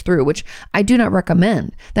knuckle and push through, which I do not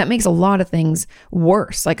recommend. That makes a lot of things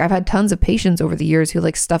worse. Like I've had tons of patients over the years who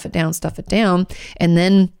like stuff it down, and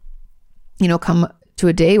then come to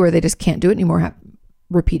a day where they just can't do it anymore, have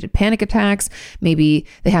repeated panic attacks. Maybe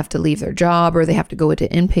they have to leave their job or they have to go into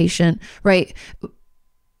inpatient, right?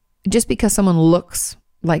 Just because someone looks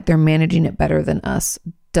like they're managing it better than us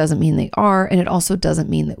doesn't mean they are. And it also doesn't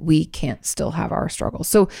mean that we can't still have our struggles.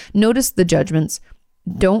 So notice the judgments.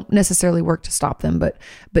 Don't necessarily work to stop them,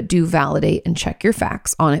 but do validate and check your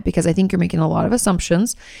facts on it, because I think you're making a lot of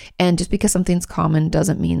assumptions. And just because something's common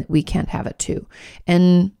doesn't mean that we can't have it too.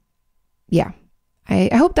 And yeah,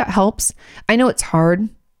 I hope that helps. I know it's hard.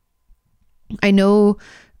 I know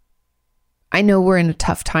we're in a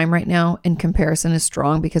tough time right now, and comparison is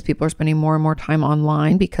strong because people are spending more and more time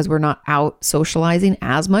online because we're not out socializing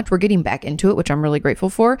as much. We're getting back into it, which I'm really grateful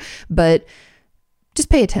for, but just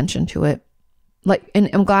pay attention to it. And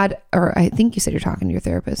I'm glad, or I think you said you're talking to your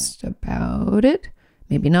therapist about it.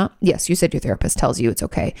 Maybe not. Yes, you said your therapist tells you it's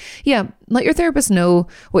okay. Yeah, let your therapist know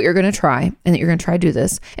what you're going to try and that you're going to try to do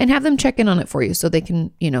this, and have them check in on it for you so they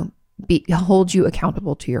can, hold you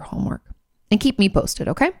accountable to your homework. And keep me posted,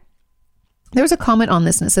 okay? There was a comment on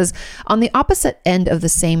this and it says, on the opposite end of the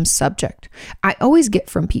same subject, I always get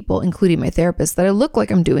from people, including my therapist, that I look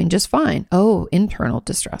like I'm doing just fine. Oh, internal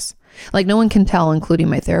distress. Like no one can tell, including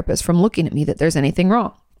my therapist, from looking at me that there's anything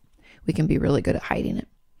wrong. We can be really good at hiding it.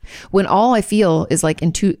 When all I feel is like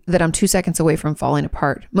that I'm 2 seconds away from falling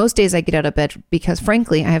apart. Most days I get out of bed because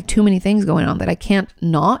frankly, I have too many things going on that I can't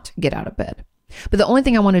not get out of bed. But the only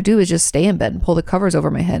thing I want to do is just stay in bed and pull the covers over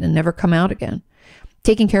my head and never come out again.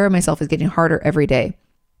 Taking care of myself is getting harder every day.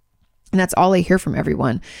 And that's all I hear from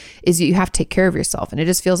everyone is you have to take care of yourself. And it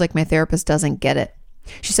just feels like my therapist doesn't get it.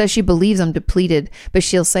 She says she believes I'm depleted, but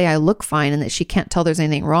she'll say I look fine and that she can't tell there's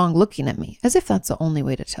anything wrong looking at me, as if that's the only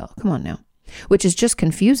way to tell. Come on now. Which is just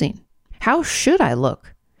confusing. How should I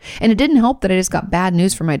look? And it didn't help that I just got bad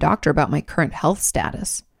news from my doctor about my current health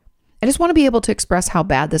status. I just want to be able to express how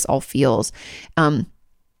bad this all feels,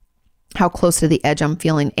 how close to the edge I'm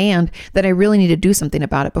feeling, and that I really need to do something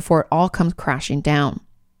about it before it all comes crashing down.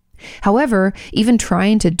 However, even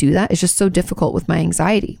trying to do that is just so difficult with my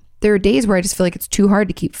anxiety. There are days where I just feel like it's too hard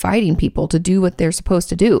to keep fighting people to do what they're supposed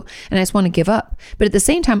to do, and I just want to give up. But at the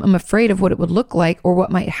same time, I'm afraid of what it would look like or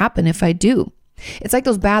what might happen if I do. It's like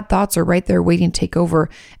those bad thoughts are right there waiting to take over,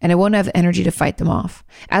 and I won't have energy to fight them off.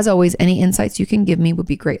 As always, any insights you can give me would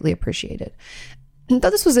be greatly appreciated. I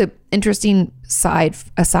thought this was an interesting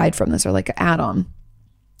aside from this, or like an add-on,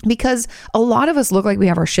 because a lot of us look like we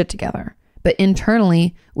have our shit together, but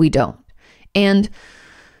internally we don't. And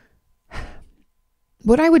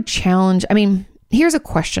what I would challenge, here's a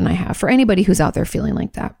question I have for anybody who's out there feeling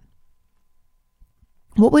like that.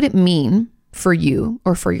 What would it mean for you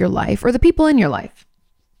or for your life or the people in your life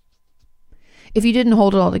if you didn't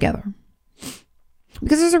hold it all together?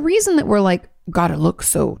 Because there's a reason that we're like, gotta look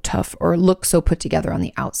so tough or look so put together on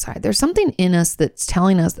the outside. There's something in us that's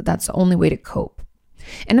telling us that that's the only way to cope.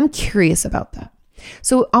 And I'm curious about that.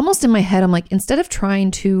 So almost in my head, I'm like, instead of trying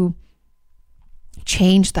to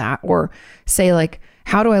change that or say like,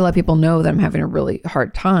 how do I let people know that I'm having a really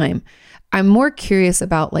hard time? I'm more curious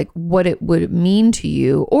about like what it would mean to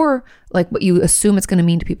you, or like what you assume it's going to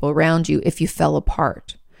mean to people around you if you fell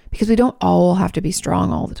apart. Because we don't all have to be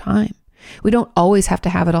strong all the time. We don't always have to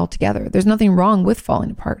have it all together. There's nothing wrong with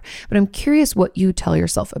falling apart, but I'm curious what you tell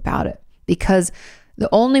yourself about it, because the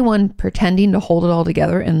only one pretending to hold it all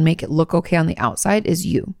together and make it look okay on the outside is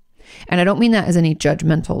you. And I don't mean that as any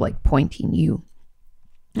judgmental, like pointing you.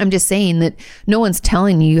 I'm just saying that no one's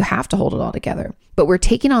telling you have to hold it all together, but we're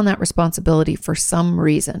taking on that responsibility for some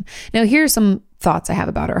reason. Now, here are some thoughts I have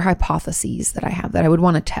about it, or hypotheses that I have that I would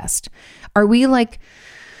want to test. Are we like,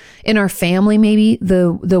 in our family, maybe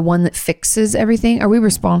the one that fixes everything? Are we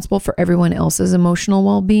responsible for everyone else's emotional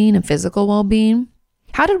well-being and physical well-being?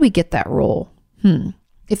 How did we get that role?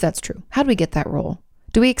 If that's true, how do we get that role?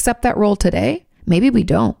 Do we accept that role today? Maybe we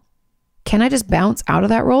don't. Can I just bounce out of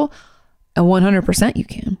that role? And 100% you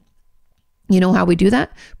can. You know how we do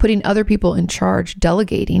that? Putting other people in charge,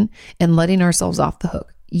 delegating, and letting ourselves off the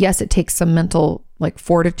hook. Yes, it takes some mental like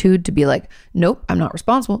fortitude to be like, nope, I'm not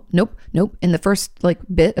responsible. Nope. In the first like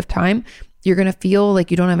bit of time, you're going to feel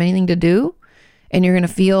like you don't have anything to do. And you're going to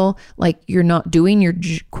feel like you're not doing your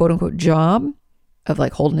quote unquote job of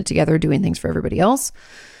like holding it together, doing things for everybody else.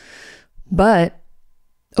 But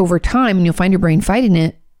over time, and you'll find your brain fighting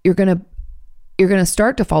it, you're going to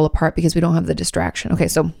start to fall apart because we don't have the distraction. Okay,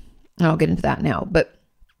 so I'll get into that now, but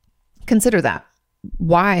consider that.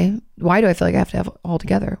 Why do I feel like I have to have it all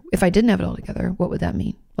together? If I didn't have it all together, what would that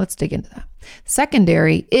mean? Let's dig into that.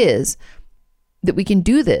 Secondary is that we can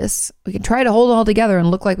do this. We can try to hold it all together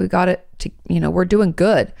and look like we got it to, we're doing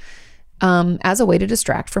good, as a way to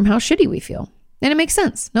distract from how shitty we feel. And it makes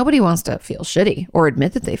sense. Nobody wants to feel shitty or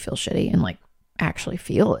admit that they feel shitty and like actually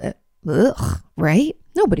feel it. Ugh, right?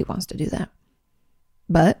 Nobody wants to do that.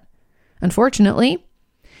 But unfortunately,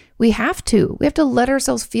 we have to let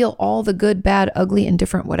ourselves feel all the good, bad, ugly,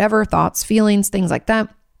 indifferent, whatever thoughts, feelings, things like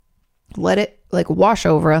that. Let it like wash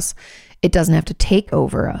over us. It doesn't have to take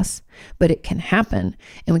over us, but it can happen,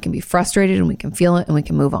 and we can be frustrated and we can feel it and we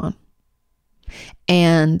can move on.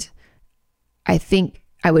 And I think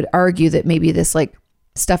I would argue that maybe this like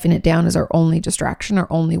stuffing it down is our only distraction, our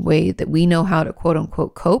only way that we know how to quote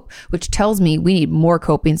unquote cope, which tells me we need more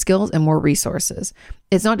coping skills and more resources.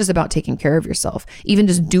 It's not just about taking care of yourself. Even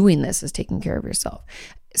just doing this is taking care of yourself.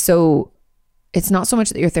 So it's not so much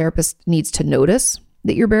that your therapist needs to notice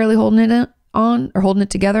that you're barely holding it on or holding it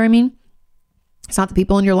together. It's not the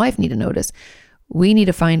people in your life need to notice. we need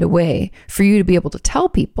to find a way for you to be able to tell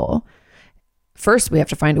people. First, we have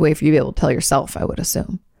to find a way for you to be able to tell yourself, I would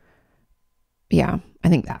assume. Yeah, I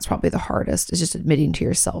think that's probably the hardest, is just admitting to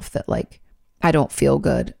yourself that like, I don't feel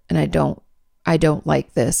good and I don't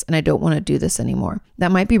like this and I don't want to do this anymore.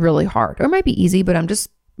 That might be really hard, or it might be easy, but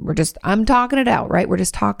I'm talking it out, right? We're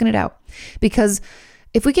just talking it out. Because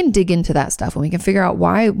if we can dig into that stuff and we can figure out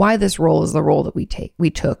why this role is the role that we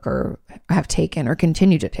took or have taken or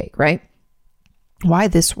continue to take, right? Why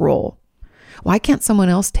this role? Why can't someone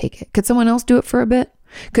else take it? Could someone else do it for a bit?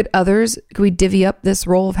 Could we divvy up this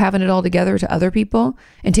role of having it all together to other people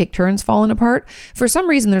and take turns falling apart? For some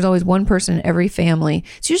reason, there's always one person in every family.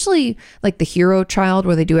 It's usually like the hero child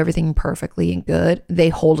where they do everything perfectly and good. They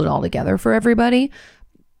hold it all together for everybody.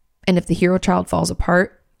 And if the hero child falls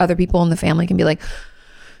apart, other people in the family can be like,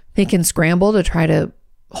 they can scramble to try to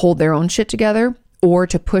hold their own shit together or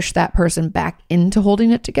to push that person back into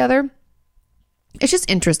holding it together. It's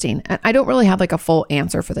just interesting. I don't really have like a full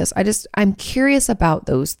answer for this. I'm curious about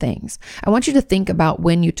those things. I want you to think about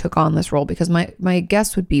when you took on this role, because my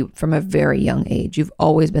guess would be from a very young age, you've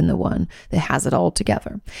always been the one that has it all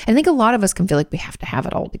together. And I think a lot of us can feel like we have to have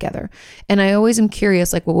it all together. And I always am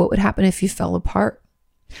curious, like, well, what would happen if you fell apart?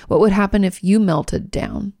 What would happen if you melted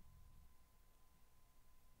down?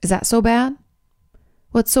 Is that so bad?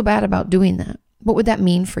 What's so bad about doing that? What would that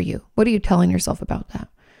mean for you? What are you telling yourself about that?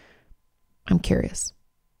 I'm curious.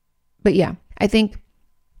 But yeah, I think,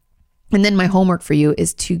 and then my homework for you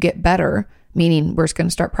is to get better, meaning we're just going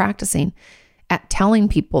to start practicing at telling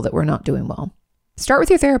people that we're not doing well. Start with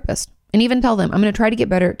your therapist and even tell them, I'm going to try to get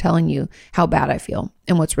better at telling you how bad I feel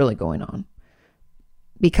and what's really going on.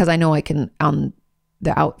 Because I know I can, from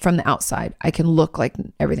the outside, I can look like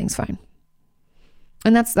everything's fine.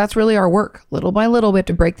 And that's really our work. Little by little, we have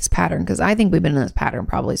to break this pattern, because I think we've been in this pattern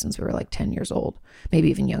probably since we were like 10 years old, maybe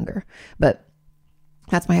even younger. But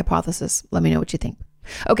that's my hypothesis. Let me know what you think.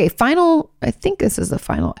 Okay, I think this is the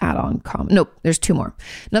final add-on comment. Nope, there's two more.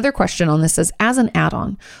 Another question on this says, as an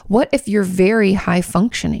add-on, what if you're very high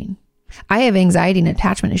functioning? I have anxiety and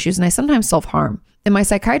attachment issues, and I sometimes self-harm. And my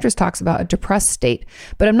psychiatrist talks about a depressed state,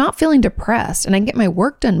 but I'm not feeling depressed and I can get my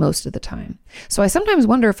work done most of the time. So I sometimes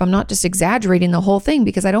wonder if I'm not just exaggerating the whole thing,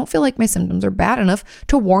 because I don't feel like my symptoms are bad enough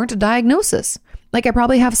to warrant a diagnosis. Like I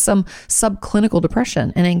probably have some subclinical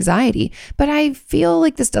depression and anxiety, but I feel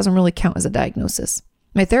like this doesn't really count as a diagnosis.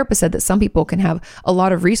 My therapist said that some people can have a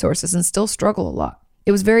lot of resources and still struggle a lot.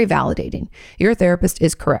 It was very validating. Your therapist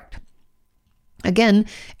is correct. Again,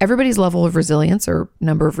 everybody's level of resilience or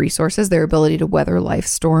number of resources, their ability to weather life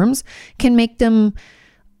storms, can make them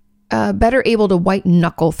better able to white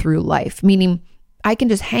knuckle through life, meaning I can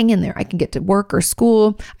just hang in there. I can get to work or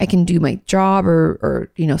school. I can do my job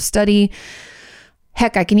or study.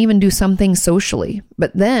 Heck, I can even do something socially.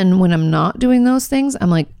 But then when I'm not doing those things, I'm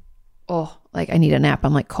like, oh, like I need a nap.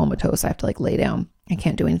 I'm like comatose. I have to like lay down. I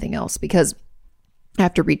can't do anything else because I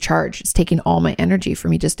have to recharge. It's taking all my energy for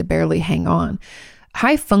me just to barely hang on.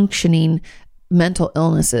 High functioning mental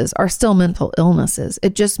illnesses are still mental illnesses.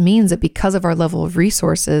 It just means that because of our level of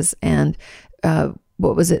resources and what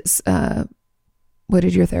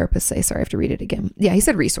did your therapist say? Sorry, I have to read it again. Yeah, he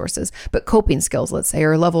said resources, but coping skills, let's say,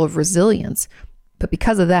 or a level of resilience. But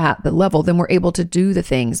because of that, the level, then we're able to do the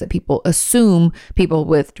things that people assume people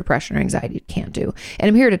with depression or anxiety can't do. And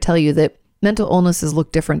I'm here to tell you that mental illnesses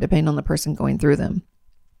look different depending on the person going through them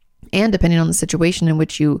and depending on the situation in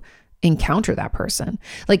which you encounter that person.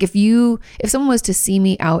 Like if someone was to see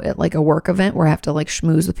me out at like a work event where I have to like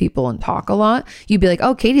schmooze with people and talk a lot, you'd be like,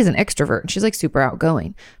 oh, Katie's an extrovert and she's like super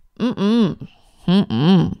outgoing. I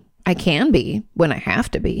can be when I have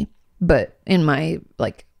to be, but in my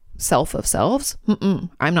like self of selves,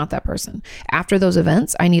 I'm not that person. After those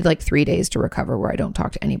events, I need like 3 days to recover where I don't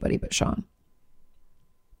talk to anybody but Sean.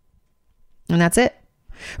 And that's it,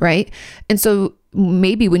 right? And so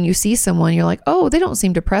maybe when you see someone, you're like, oh, they don't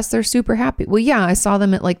seem depressed. They're super happy. Well, yeah, I saw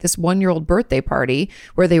them at like this 1-year-old birthday party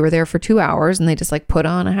where they were there for 2 hours and they just like put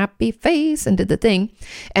on a happy face and did the thing.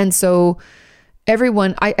 And so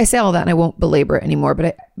everyone, I say all that and I won't belabor it anymore,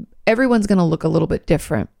 but everyone's going to look a little bit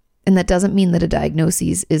different. And that doesn't mean that a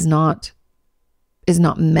diagnosis is not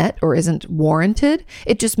met or isn't warranted.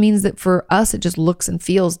 It just means that for us, it just looks and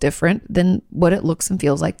feels different than what it looks and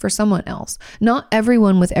feels like for someone else. Not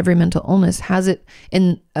everyone with every mental illness has it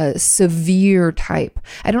in a severe type.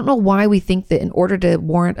 I don't know why we think that in order to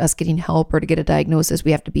warrant us getting help or to get a diagnosis,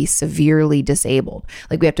 we have to be severely disabled.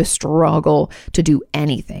 Like we have to struggle to do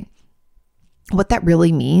anything. What that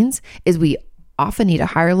really means is we often need a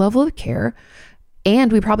higher level of care.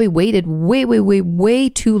 And we probably waited way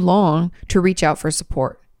too long to reach out for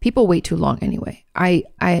support. People wait too long anyway. I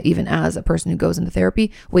even as a person who goes into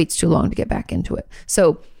therapy, waits too long to get back into it.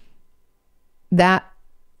 So that's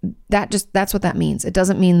what that means. It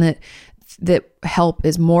doesn't mean that help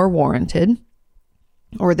is more warranted,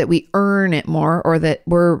 or that we earn it more, or that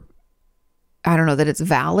that it's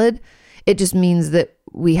valid. It just means that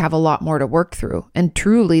we have a lot more to work through. And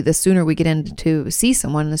truly, the sooner we get in to see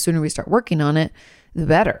someone, the sooner we start working on it, the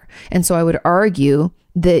better. And so I would argue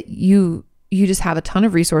that you just have a ton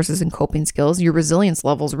of resources and coping skills. Your resilience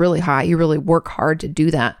level is really high. You really work hard to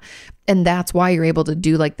do that. And that's why you're able to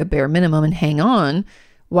do like the bare minimum and hang on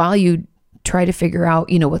while you try to figure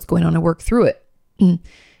out, what's going on and work through it. And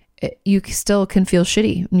you still can feel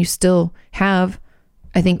shitty, and you still have,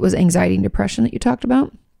 I think it was anxiety and depression that you talked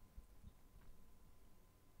about.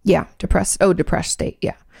 Yeah, depressed state.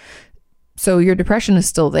 Yeah. So your depression is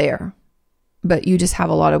still there, but you just have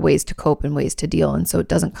a lot of ways to cope and ways to deal. And so it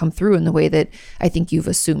doesn't come through in the way that I think you've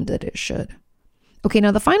assumed that it should. Okay,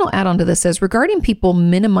 now the final add-on to this says, regarding people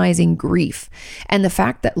minimizing grief and the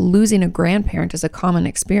fact that losing a grandparent is a common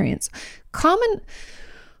experience.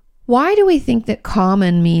 Why do we think that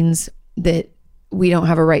common means that we don't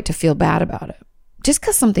have a right to feel bad about it? Just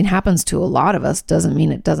because something happens to a lot of us doesn't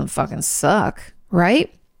mean it doesn't fucking suck,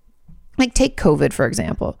 right? Like take COVID, for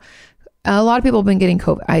example. A lot of people have been getting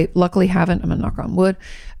COVID. I luckily haven't. I'm going to knock on wood.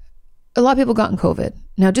 A lot of people gotten COVID.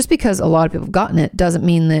 Now, just because a lot of people have gotten it doesn't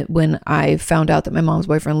mean that when I found out that my mom's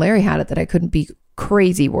boyfriend, Larry, had it, that I couldn't be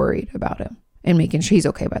crazy worried about him and making sure he's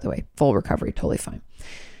okay, by the way. Full recovery, totally fine.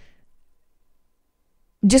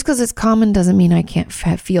 Just because it's common doesn't mean I can't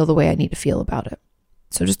feel the way I need to feel about it.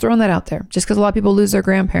 So just throwing that out there. Just because a lot of people lose their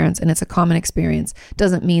grandparents and it's a common experience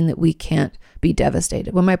doesn't mean that we can't be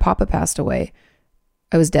devastated. When my papa passed away,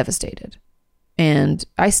 I was devastated. And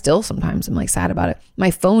I still sometimes am like sad about it.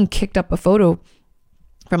 My phone kicked up a photo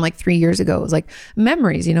from like 3 years ago. It was like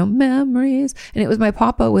memories, memories. And it was my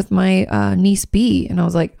papa with my niece B. And I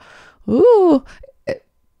was like, ooh,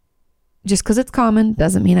 just because it's common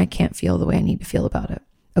doesn't mean I can't feel the way I need to feel about it.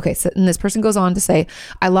 Okay, so and this person goes on to say,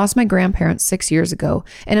 I lost my grandparents 6 years ago,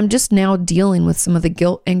 and I'm just now dealing with some of the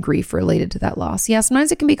guilt and grief related to that loss. Yeah,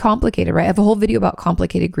 sometimes it can be complicated, right? I have a whole video about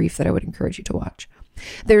complicated grief that I would encourage you to watch.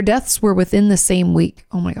 Their deaths were within the same week.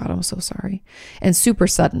 Oh my God, I'm so sorry. And super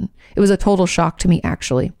sudden. It was a total shock to me,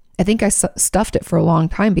 actually. I think I stuffed it for a long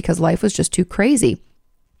time because life was just too crazy.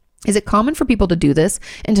 Is it common for people to do this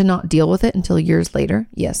and to not deal with it until years later?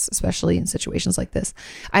 Yes, especially in situations like this.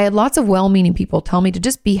 I had lots of well-meaning people tell me to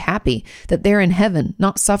just be happy that they're in heaven,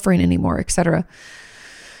 not suffering anymore, etc.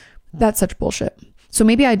 That's such bullshit. So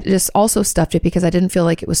maybe I just also stuffed it because I didn't feel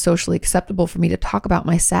like it was socially acceptable for me to talk about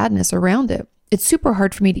my sadness around it. It's super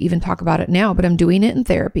hard for me to even talk about it now, but I'm doing it in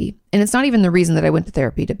therapy. And it's not even the reason that I went to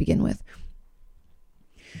therapy to begin with.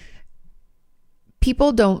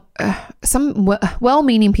 People don't, some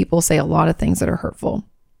well-meaning people say a lot of things that are hurtful.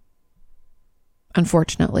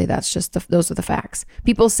 Unfortunately, that's just, those are the facts.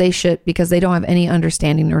 People say shit because they don't have any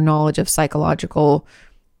understanding or knowledge of psychological,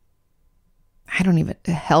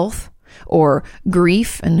 health or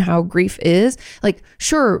grief and how grief is. Like,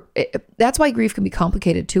 sure, that's why grief can be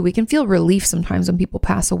complicated too. We can feel relief sometimes when people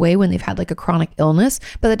pass away when they've had like a chronic illness,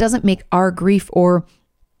 but that doesn't make our grief or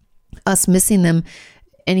us missing them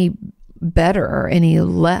any better or any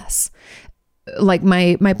less. Like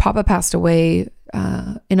my papa passed away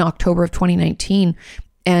in October of 2019,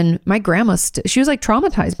 and my grandma she was like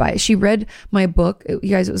traumatized by it. She read my book. You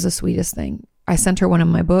guys, it was the sweetest thing. I sent her one of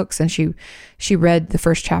my books, and she read the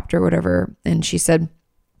first chapter or whatever, and she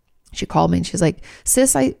called me and she's like,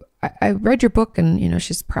 sis, I read your book, and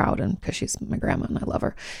she's proud, and because she's my grandma and I love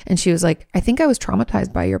her. And she was like, I think I was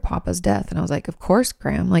traumatized by your papa's death. And I was like, of course,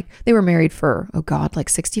 Graham. Like, they were married for, oh God, like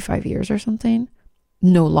 65 years or something.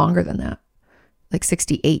 No longer than that. Like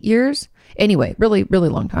 68 years. Anyway, really, really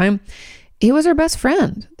long time. He was her best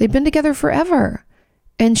friend. They'd been together forever.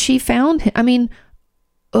 And she found him.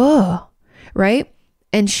 Right?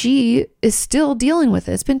 And she is still dealing with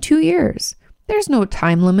it. It's been 2 years. There's no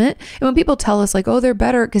time limit. And when people tell us like, oh, they're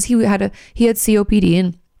better because he had COPD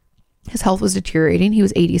and his health was deteriorating. He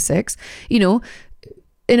was 86, in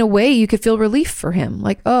a way you could feel relief for him.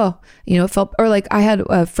 Like, oh, it felt, or like I had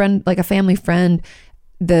a friend, like a family friend,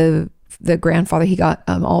 the grandfather, he got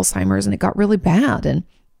Alzheimer's, and it got really bad. And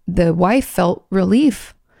the wife felt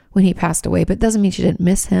relief when he passed away, but it doesn't mean she didn't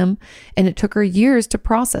miss him. And it took her years to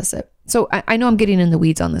process it. So I know I'm getting in the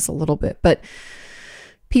weeds on this a little bit, but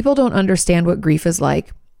people don't understand what grief is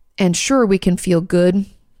like. And sure, we can feel good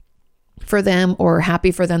for them or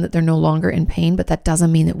happy for them that they're no longer in pain, but that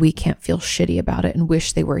doesn't mean that we can't feel shitty about it and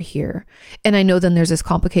wish they were here. And I know then there's this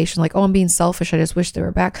complication like, oh, I'm being selfish. I just wish they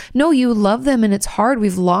were back. No, you love them and it's hard.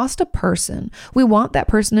 We've lost a person. We want that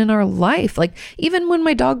person in our life. Like even when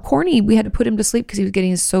my dog Corny, we had to put him to sleep because he was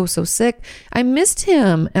getting so sick. I missed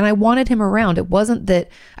him and I wanted him around. It wasn't that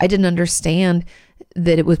I didn't understand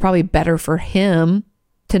that it was probably better for him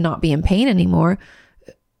to not be in pain anymore.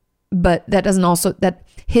 But that doesn't also, that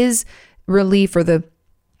his relief or the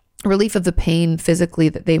relief of the pain physically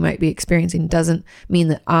that they might be experiencing doesn't mean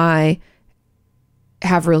that I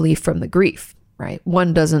have relief from the grief, right?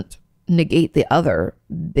 One doesn't negate the other.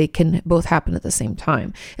 They can both happen at the same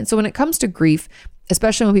time. And so when it comes to grief,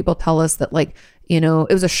 especially when people tell us that like, it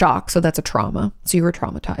was a shock, so that's a trauma. So you were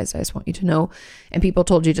traumatized, I just want you to know. And people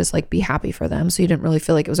told you just like be happy for them. So you didn't really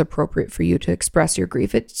feel like it was appropriate for you to express your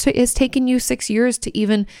grief. It's taken you 6 years to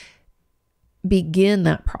even begin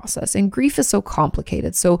that process. And grief is so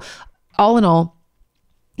complicated. So all in all,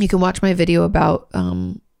 you can watch my video about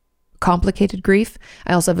complicated grief.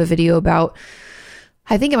 I also have a video about,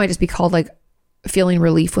 I think it might just be called like feeling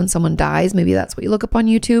relief when someone dies. Maybe that's what you look up on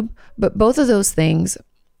YouTube. But both of those things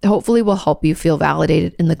hopefully will help you feel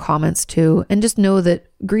validated in the comments too. And just know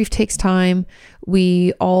that grief takes time.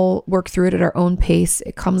 We all work through it at our own pace.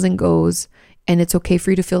 It comes and goes. And it's okay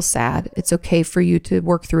for you to feel sad. It's okay for you to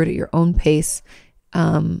work through it at your own pace.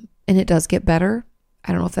 And it does get better.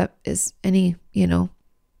 I don't know if that is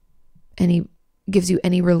gives you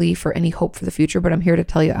any relief or any hope for the future, but I'm here to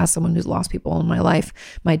tell you as someone who's lost people in my life,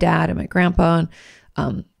 my dad and my grandpa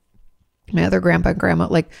and my other grandpa and grandma,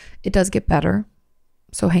 like it does get better.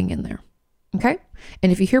 So hang in there. Okay.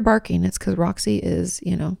 And if you hear barking, it's because Roxy is,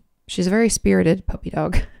 she's a very spirited puppy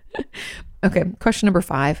dog. Okay. Question number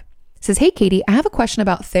 5. It says, hey, Katie, I have a question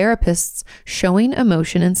about therapists showing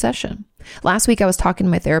emotion in session. Last week, I was talking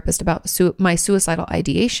to my therapist about my suicidal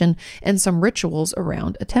ideation and some rituals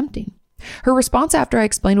around attempting. Her response after I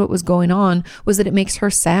explained what was going on was that it makes her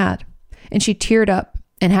sad, and she teared up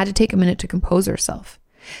and had to take a minute to compose herself.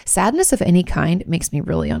 Sadness of any kind makes me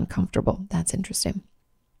really uncomfortable. That's interesting.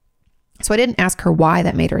 So I didn't ask her why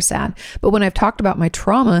that made her sad, but when I've talked about my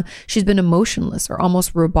trauma, she's been emotionless or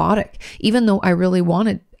almost robotic, even though I really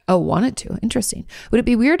wanted to. Interesting. Would it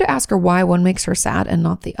be weird to ask her why one makes her sad and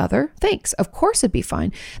not the other? Thanks. Of course it'd be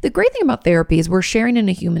fine. The great thing about therapy is we're sharing in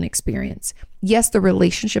a human experience. Yes, the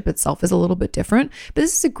relationship itself is a little bit different, but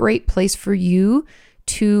this is a great place for you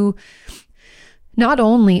to not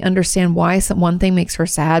only understand why one thing makes her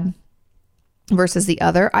sad versus the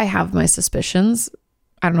other. I have my suspicions.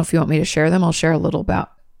 I don't know if you want me to share them. I'll share a little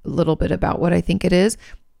bit about what I think it is.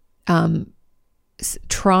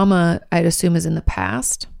 Trauma, I'd assume, is in the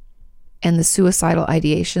past. And the suicidal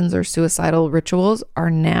ideations or suicidal rituals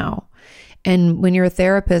are now. And when you're a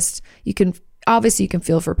therapist, you can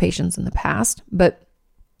feel for patients in the past, but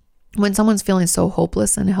when someone's feeling so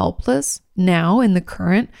hopeless and helpless now in the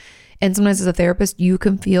current, and sometimes as a therapist, you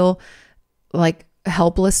can feel like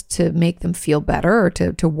helpless to make them feel better or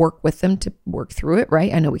to work with them to work through it,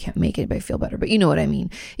 right? I know we can't make anybody feel better, but you know what I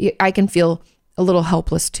mean. I can feel a little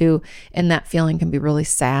helpless too. And that feeling can be really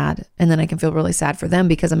sad. And then I can feel really sad for them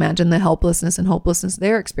because imagine the helplessness and hopelessness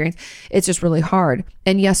they're experiencing. It's just really hard.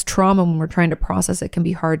 And yes, trauma, when we're trying to process it, can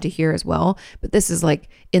be hard to hear as well. But this is like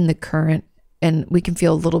in the current, and we can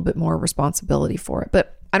feel a little bit more responsibility for it.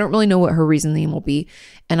 But I don't really know what her reasoning will be.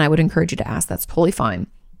 And I would encourage you to ask. That's totally fine.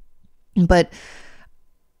 But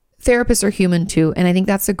therapists are human too. And I think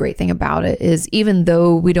that's the great thing about it is even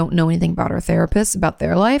though we don't know anything about our therapists, about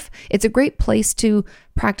their life, it's a great place to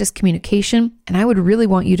practice communication. And I would really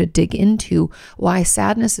want you to dig into why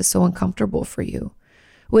sadness is so uncomfortable for you.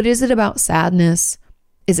 What is it about sadness?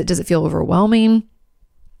 Does it feel overwhelming?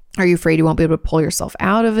 Are you afraid you won't be able to pull yourself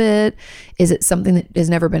out of it? Is it something that has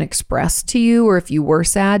never been expressed to you? Or if you were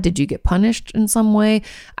sad, did you get punished in some way?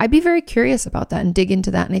 I'd be very curious about that and dig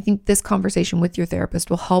into that. And I think this conversation with your therapist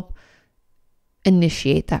will help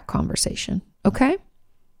initiate that conversation. Okay?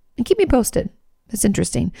 And keep me posted. It's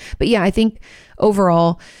interesting. But yeah, I think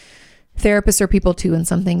overall, therapists are people too. And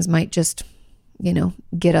some things might just,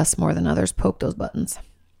 get us more than others, poke those buttons.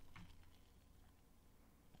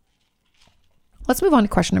 Let's move on to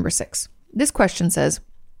question number 6. This question says,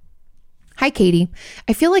 hi, Katie.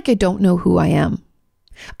 I feel like I don't know who I am.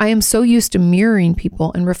 I am so used to mirroring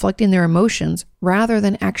people and reflecting their emotions rather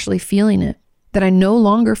than actually feeling it, that I no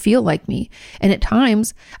longer feel like me. And at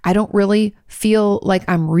times, I don't really feel like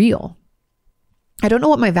I'm real. I don't know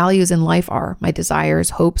what my values in life are, my desires,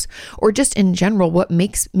 hopes, or just in general, what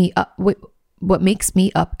makes me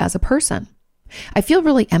up as a person. I feel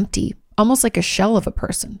really empty almost like a shell of a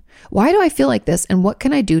person. Why do I feel like this? And what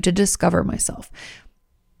can I do to discover myself?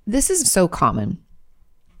 This is so common.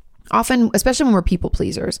 Often, especially when we're people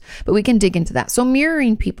pleasers, but we can dig into that. So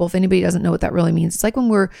mirroring people, if anybody doesn't know what that really means, it's like when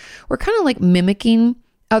we're kind of like mimicking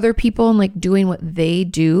other people and like doing what they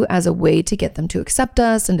do as a way to get them to accept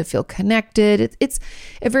us and to feel connected. It's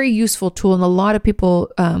a very useful tool. And a lot of people,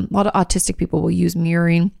 a lot of autistic people will use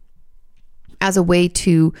mirroring as a way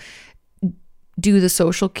to do the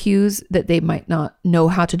social cues that they might not know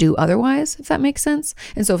how to do otherwise, if that makes sense.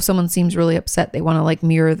 And so if someone seems really upset, they want to like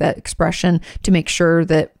mirror that expression to make sure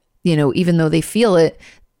that, you know, even though they feel it,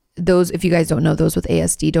 those, if you guys don't know, those with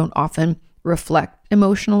ASD don't often reflect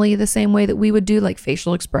emotionally the same way that we would do, like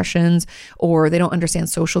facial expressions, or they don't understand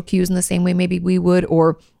social cues in the same way maybe we would,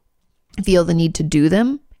 or feel the need to do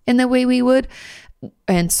them in the way we would.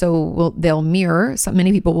 And so they'll mirror,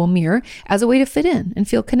 many people will mirror as a way to fit in and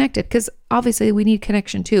feel connected, because obviously we need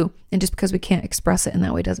connection too. And just because we can't express it in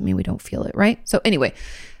that way doesn't mean we don't feel it, right? So anyway,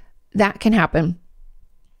 that can happen.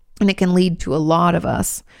 And it can lead to a lot of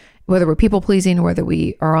us, whether we're people pleasing or whether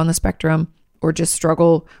we are on the spectrum or just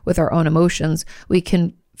struggle with our own emotions, we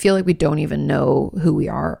can feel like we don't even know who we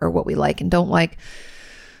are or what we like and don't like,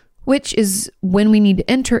 which is when we need to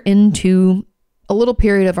enter into a little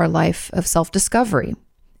period of our life of self-discovery.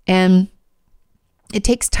 And it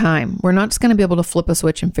takes time. We're not just going to be able to flip a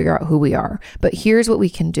switch and figure out who we are, but here's what we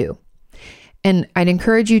can do. And I'd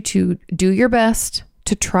encourage you to do your best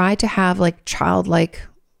to try to have like childlike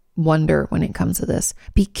wonder when it comes to this.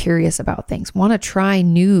 Be curious about things. Want to try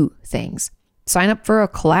new things. Sign up for a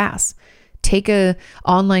class. Take a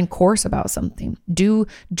online course about something.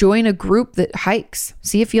 Join a group that hikes.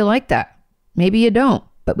 See if you like that. Maybe you don't,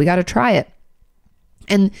 but we got to try it.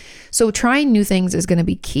 And so trying new things is going to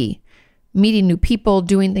be key. Meeting new people,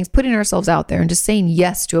 doing things, putting ourselves out there and just saying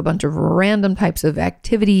yes to a bunch of random types of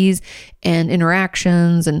activities and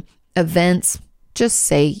interactions and events. Just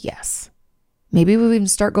say yes. Maybe we'll even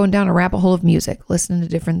start going down a rabbit hole of music, listening to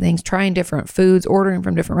different things, trying different foods, ordering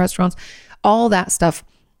from different restaurants, all that stuff.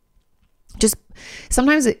 Just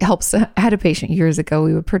sometimes it helps. I had a patient years ago.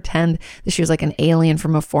 We would pretend that she was like an alien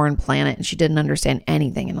from a foreign planet and she didn't understand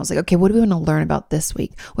anything. And I was like, okay, what do we want to learn about this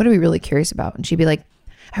week? What are we really curious about? And she'd be like,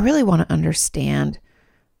 I really want to understand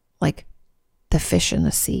like the fish in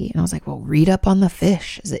the sea. And I was like, well, read up on the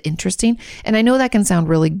fish. Is it interesting? And I know that can sound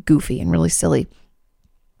really goofy and really silly,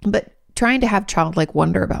 but trying to have childlike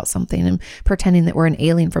wonder about something and pretending that we're an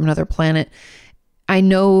alien from another planet. I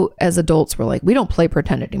know as adults, we're like, we don't play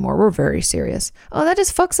pretend anymore. We're very serious. Oh, that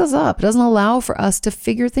just fucks us up. It doesn't allow for us to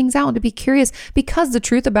figure things out and to be curious, because the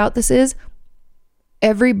truth about this is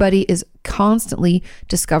everybody is constantly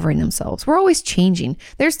discovering themselves. We're always changing.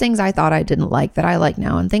 There's things I thought I didn't like that I like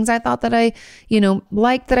now, and things I thought that I,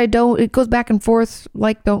 like that I don't. It goes back and forth,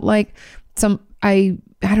 like, don't like. I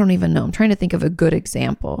don't even know. I'm trying to think of a good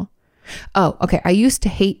example. Oh, okay. I used to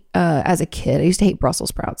hate, as a kid, I used to hate Brussels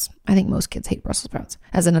sprouts. I think most kids hate Brussels sprouts.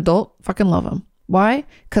 As an adult, fucking love them. Why?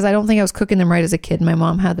 Because I don't think I was cooking them right as a kid. My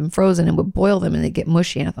mom had them frozen and would boil them and they'd get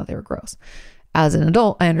mushy and I thought they were gross. As an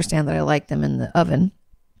adult, I understand that I like them in the oven,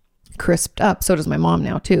 crisped up. So does my mom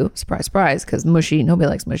now too. Surprise, surprise, because nobody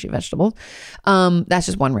likes mushy vegetables. That's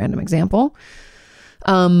just one random example.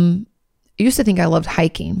 I used to think I loved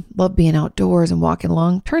hiking, loved being outdoors and walking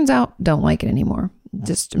along. Turns out, don't like it anymore.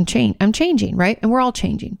 I'm changing, right? And we're all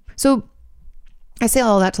changing. So I say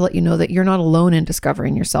all that to let you know that you're not alone in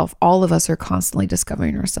discovering yourself. All of us are constantly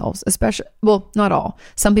discovering ourselves, especially, well, not all.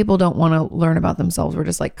 Some people don't want to learn about themselves. We're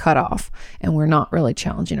just like cut off and we're not really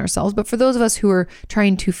challenging ourselves. But for those of us who are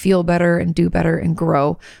trying to feel better and do better and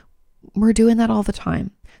grow, we're doing that all the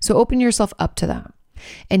time. So open yourself up to that.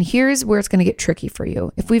 And here's where it's going to get tricky for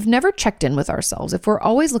you. If we've never checked in with ourselves, if we're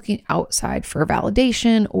always looking outside for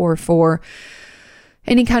validation or for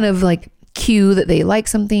any kind of like cue that they like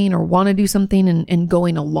something or want to do something and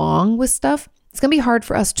going along with stuff, it's going to be hard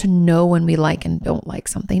for us to know when we like and don't like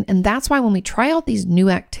something. And that's why when we try out these new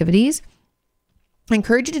activities, I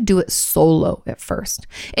encourage you to do it solo at first.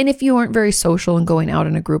 And if you aren't very social and going out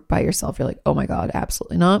in a group by yourself, you're like, oh my God,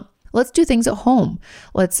 absolutely not. Let's do things at home.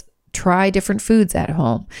 Let's try different foods at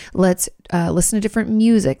home. Let's listen to different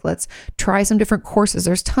music. Let's try some different courses.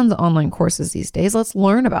 There's tons of online courses these days. Let's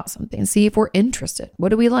learn about something, see if we're interested. What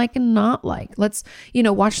do we like and not like? Let's,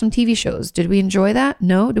 watch some TV shows. Did we enjoy that?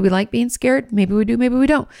 No. Do we like being scared? Maybe we do, maybe we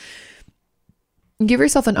don't. Give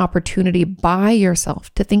yourself an opportunity by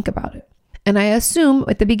yourself to think about it. And I assume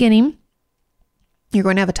at the beginning, you're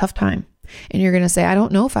going to have a tough time and you're going to say, I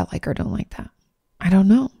don't know if I like or don't like that. I don't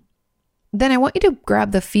know. Then I want you to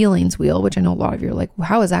grab the feelings wheel, which I know a lot of you are like, well,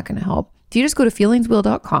 how is that going to help? If you just go to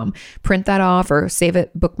feelingswheel.com, print that off or save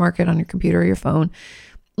it, bookmark it on your computer or your phone,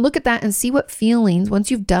 look at that and see what feelings, once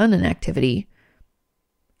you've done an activity,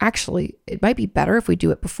 actually, it might be better if we do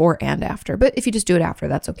it before and after, but if you just do it after,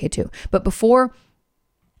 that's okay too. But before,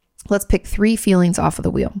 let's pick 3 feelings off of the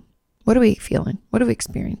wheel. What are we feeling? What are we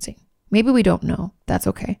experiencing? Maybe we don't know. That's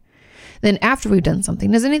okay. Then after we've done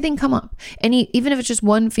something, does anything come up? Even if it's just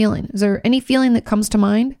one feeling, is there any feeling that comes to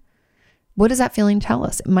mind? What does that feeling tell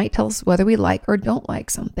us? It might tell us whether we like or don't like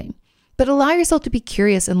something. But allow yourself to be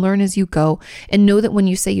curious and learn as you go, and know that when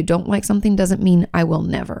you say you don't like something doesn't mean I will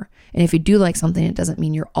never. And if you do like something, it doesn't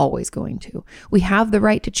mean you're always going to. We have the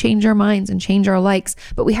right to change our minds and change our likes,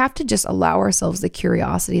 but we have to just allow ourselves the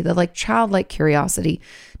curiosity, the like childlike curiosity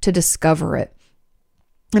to discover it.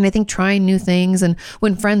 And I think trying new things, and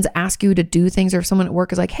when friends ask you to do things, or if someone at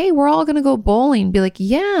work is like, hey, we're all going to go bowling, be like,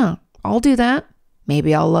 yeah, I'll do that.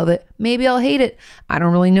 Maybe I'll love it. Maybe I'll hate it. I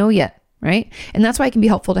don't really know yet. Right? And that's why it can be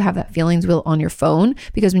helpful to have that feelings wheel on your phone,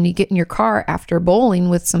 because when you get in your car after bowling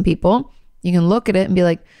with some people, you can look at it and be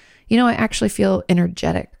like, you know, I actually feel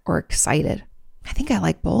energetic or excited. I think I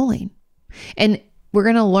like bowling. And we're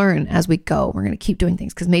going to learn as we go. We're going to keep doing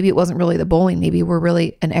things, because maybe it wasn't really the bowling. Maybe we're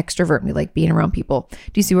really an extrovert and we like being around people.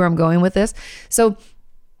 Do you see where I'm going with this? So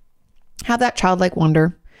have that childlike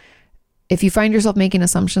wonder. If you find yourself making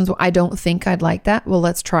assumptions, well, I don't think I'd like that. Well,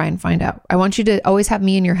 let's try and find out. I want you to always have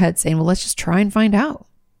me in your head saying, well, let's just try and find out.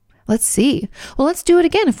 Let's see. Well, let's do it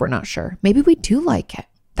again if we're not sure. Maybe we do like it.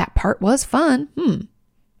 That part was fun.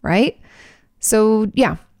 Right? So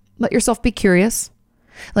yeah, let yourself be curious.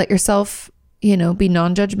 Let yourself, be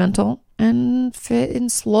non-judgmental, and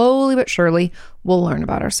slowly but surely we'll learn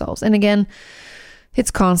about ourselves. And again, it's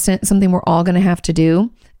constant, something we're all going to have to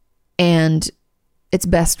do. And it's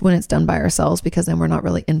best when it's done by ourselves, because then we're not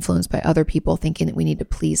really influenced by other people thinking that we need to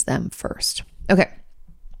please them first. Okay.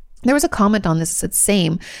 There was a comment on this that said,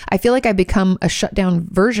 same. I feel like I've become a shut down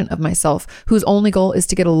version of myself whose only goal is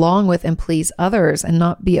to get along with and please others and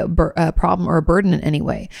not be a problem or a burden in any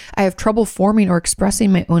way. I have trouble forming or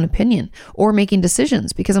expressing my own opinion or making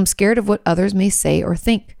decisions because I'm scared of what others may say or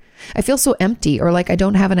think. I feel so empty, or like I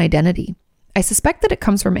don't have an identity. I suspect that it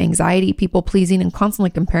comes from anxiety, people pleasing, and constantly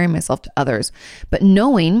comparing myself to others. But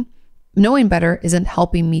knowing better isn't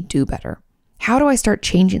helping me do better. How do I start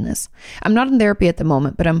changing this? I'm not in therapy at the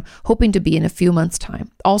moment, but I'm hoping to be in a few months'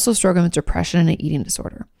 time. Also struggling with depression and an eating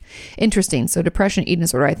disorder. Interesting. So depression and eating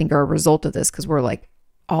disorder, I think, are a result of this, because we're like,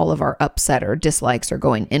 all of our upset or dislikes are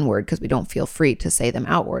going inward because we don't feel free to say them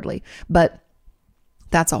outwardly. But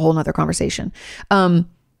that's a whole nother conversation.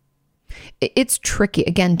 It's tricky.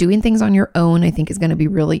 Again, doing things on your own, I think, is going to be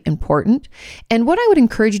really important. And what I would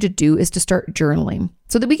encourage you to do is to start journaling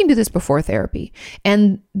so that we can do this before therapy.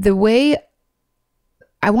 And the way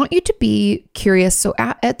I want you to be curious. So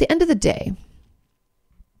at the end of the day,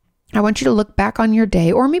 I want you to look back on your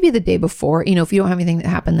day, or maybe the day before. If you don't have anything that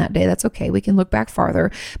happened that day, that's okay. We can look back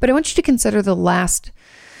farther. But I want you to consider the last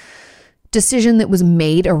decision that was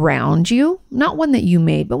made around you, not one that you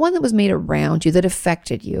made, but one that was made around you that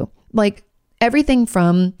affected you. Like everything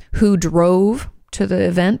from who drove to the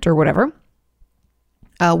event or whatever,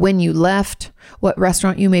 when you left, what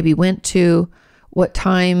restaurant you maybe went to, what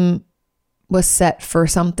time was set for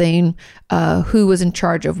something, who was in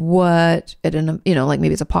charge of what, at like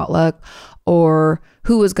maybe it's a potluck, or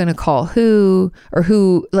who was going to call who, or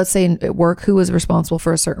who, let's say at work, who was responsible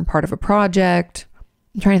for a certain part of a project.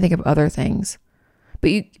 I'm trying to think of other things,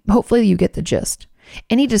 but hopefully you get the gist.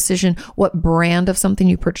 Any decision, what brand of something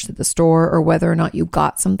you purchased at the store, or whether or not you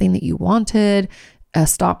got something that you wanted,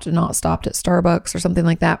 stopped or not stopped at Starbucks or something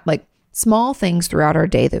like that, like small things throughout our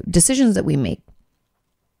day, the decisions that we make.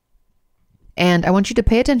 And I want you to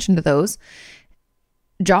pay attention to those,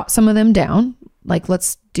 jot some of them down, like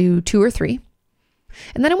let's do 2 or 3.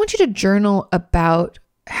 And then I want you to journal about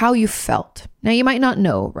how you felt. Now, you might not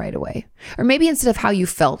know right away, or maybe instead of how you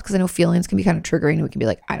felt, because I know feelings can be kind of triggering and we can be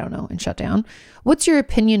like, I don't know, and shut down. What's your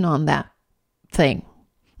opinion on that thing?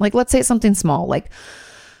 Like, let's say it's something small, like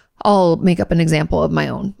I'll make up an example of my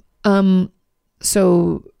own.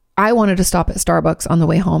 So I wanted to stop at Starbucks on the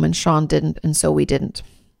way home and Sean didn't. And so we didn't.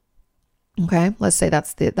 Okay. Let's say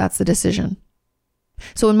that's the decision.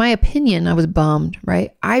 So in my opinion, I was bummed,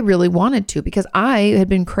 right? I really wanted to, because I had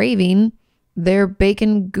been craving their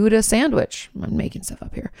bacon Gouda sandwich. I'm making stuff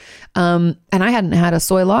up here. And I hadn't had a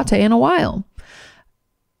soy latte in a while.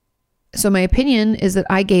 So my opinion is that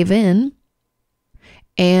I gave in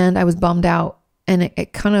and I was bummed out, and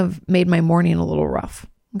it kind of made my morning a little rough.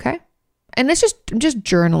 Okay. And it's just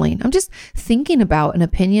journaling. I'm just thinking about an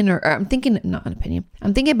opinion I'm thinking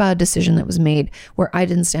about a decision that was made where I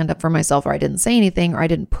didn't stand up for myself, or I didn't say anything, or I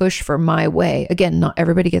didn't push for my way. Again, not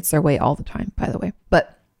everybody gets their way all the time, by the way,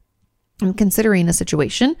 but I'm considering a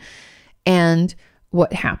situation and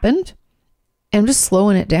what happened, and I'm just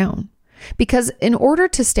slowing it down. Because in order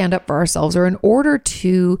to stand up for ourselves, or in order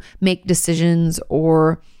to make decisions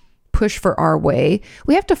or push for our way,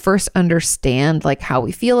 we have to first understand like how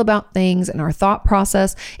we feel about things and our thought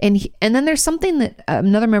process. And then there's something that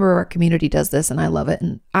another member of our community does this, and I love it.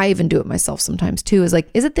 And I even do it myself sometimes too, is like,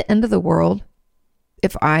 is it the end of the world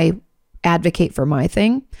if I advocate for my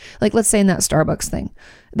thing? Like, let's say in that Starbucks thing,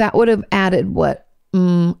 that would have added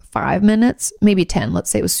 5 minutes, maybe 10. Let's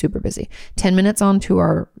say it was super busy. 10 minutes onto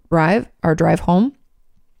our drive home.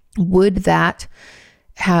 Would that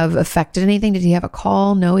have affected anything? Did he have a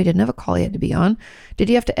call? No, he didn't have a call he had to be on. Did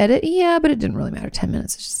he have to edit? Yeah, but it didn't really matter. 10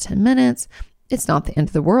 minutes. It's just 10 minutes. It's not the end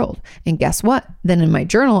of the world. And guess what? Then in my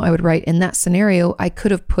journal, I would write, in that scenario, I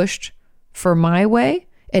could have pushed for my way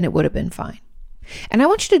and it would have been fine. And I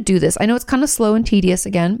want you to do this. I know it's kind of slow and tedious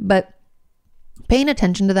again, but paying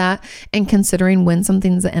attention to that and considering when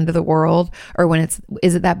something's the end of the world, or when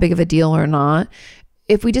is it that big of a deal or not?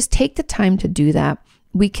 If we just take the time to do that,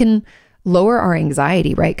 we can lower our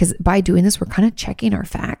anxiety, right? Because by doing this, we're kind of checking our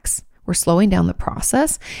facts. We're slowing down the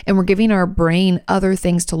process, and we're giving our brain other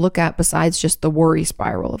things to look at besides just the worry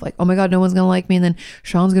spiral of like, oh my God, no one's going to like me. And then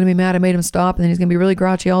Sean's going to be mad I made him stop. And then he's going to be really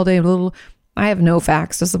grouchy all day. I have no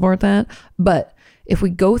facts to support that. But if we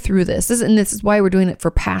go through this is why we're doing it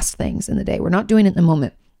for past things in the day. We're not doing it in the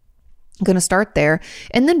moment. I'm going to start there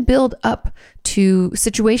and then build up to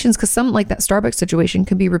situations, because some, like that Starbucks situation,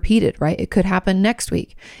 can be repeated, right? It could happen next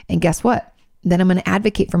week. And guess what? Then I'm going to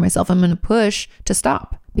advocate for myself. I'm going to push to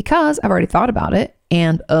stop because I've already thought about it,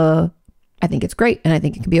 and I think it's great, and I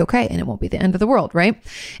think it can be okay, and it won't be the end of the world, right?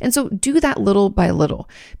 And so do that little by little,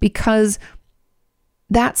 because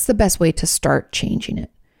that's the best way to start changing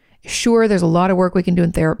it. Sure, there's a lot of work we can do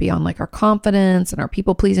in therapy on like our confidence and our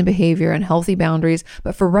people-pleasing behavior and healthy boundaries.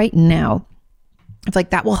 But for right now, I feel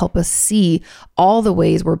like that will help us see all the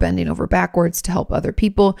ways we're bending over backwards to help other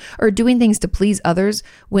people, or doing things to please others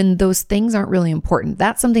when those things aren't really important.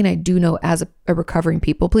 That's something I do know as a recovering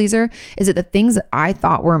people pleaser, is that the things that I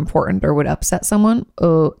thought were important or would upset someone,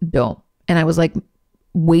 don't. And I was like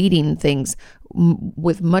weighting things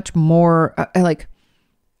with much more,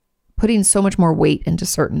 putting so much more weight into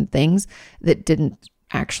certain things that didn't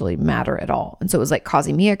actually matter at all. And so it was like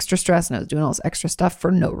causing me extra stress, and I was doing all this extra stuff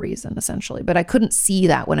for no reason, essentially. But I couldn't see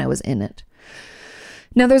that when I was in it.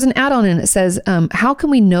 Now there's an add-on, and it says, how can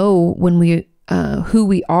we know when who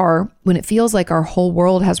we are when it feels like our whole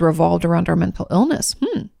world has revolved around our mental illness?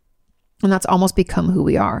 And that's almost become who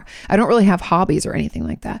we are. I don't really have hobbies or anything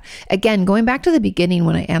like that. Again, going back to the beginning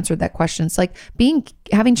when I answered that question, it's like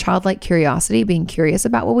having childlike curiosity, being curious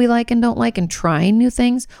about what we like and don't like, and trying new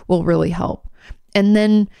things will really help. And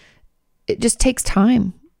then it just takes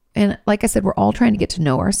time. And like I said, we're all trying to get to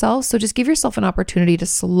know ourselves. So just give yourself an opportunity to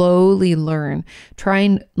slowly learn,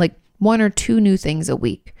 trying like 1 or 2 new things a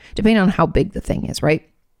week, depending on how big the thing is, right?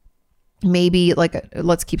 Maybe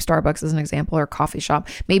let's keep Starbucks as an example, or coffee shop.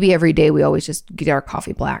 Maybe every day we always just get our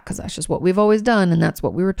coffee black because that's just what we've always done. And that's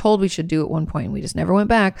what we were told we should do at one point. And we just never went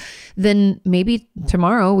back. Then maybe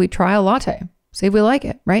tomorrow we try a latte. See if we like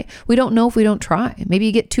it, right? We don't know if we don't try. Maybe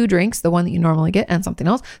you get 2 drinks, the one that you normally get, and something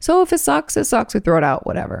else. So if it sucks, it sucks. We throw it out,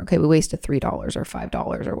 whatever. Okay, we wasted $3 or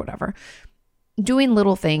 $5 or whatever. Doing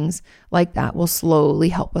little things like that will slowly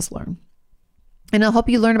help us learn. And it'll help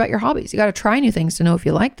you learn about your hobbies. You got to try new things to know if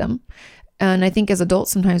you like them. And I think as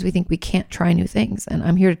adults, sometimes we think we can't try new things. And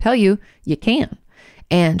I'm here to tell you, you can.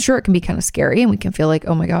 And sure, it can be kind of scary, and we can feel like,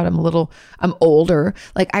 oh my God, I'm older.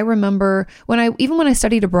 Like I remember when I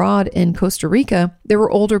studied abroad in Costa Rica, there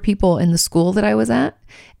were older people in the school that I was at,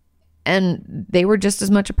 and they were just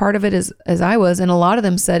as much a part of it as I was. And a lot of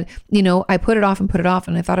them said, I put it off,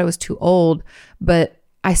 and I thought I was too old, but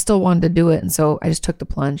I still wanted to do it. And so I just took the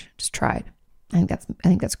plunge, just tried. I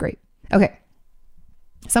think that's great. Okay.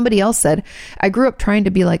 Somebody else said, I grew up trying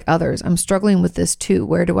to be like others. I'm struggling with this too.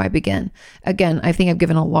 Where do I begin? Again, I think I've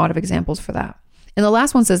given a lot of examples for that. And the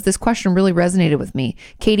last one says, this question really resonated with me.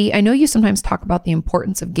 Katie, I know you sometimes talk about the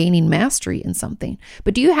importance of gaining mastery in something,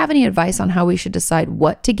 but do you have any advice on how we should decide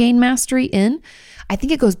what to gain mastery in? I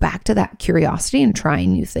think it goes back to that curiosity and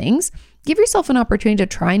trying new things. Give yourself an opportunity to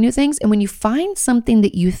try new things. And when you find something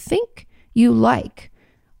that you think you like,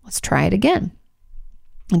 let's try it again.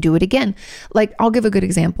 And do it again. Like I'll give a good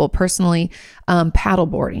example personally, paddle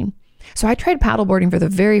boarding. So I tried paddleboarding for the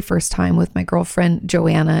very first time with my girlfriend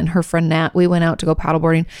Joanna and her friend Nat. We went out to go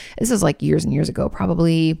paddleboarding. This is like years and years ago,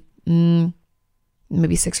 probably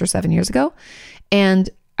maybe 6 or 7 years ago. And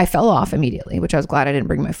I fell off immediately, which I was glad I didn't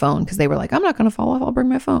bring my phone, because they were like, I'm not going to fall off. I'll bring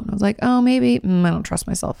my phone. I was like, oh, maybe. I don't trust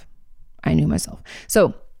myself. I knew myself.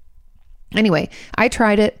 So anyway, I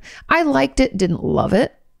tried it. I liked it. Didn't love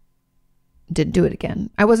it. Didn't do it again.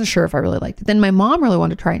 I wasn't sure if I really liked it. Then my mom really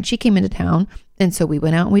wanted to try it, and she came into town. And so we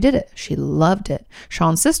went out and we did it. She loved it.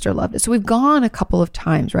 Sean's sister loved it. So we've gone a couple of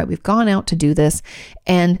times, right? We've gone out to do this.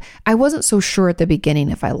 And I wasn't so sure at the beginning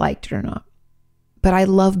if I liked it or not. But I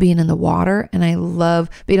love being in the water, and I love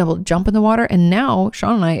being able to jump in the water. And now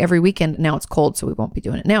Sean and I, every weekend, now it's cold, so we won't be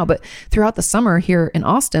doing it now. But throughout the summer here in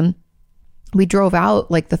Austin, we drove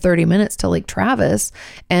out like the 30 minutes to Lake Travis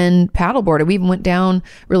and paddleboarded. We even went down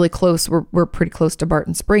really close. We're pretty close to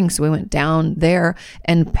Barton Springs. So we went down there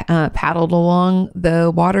and paddled along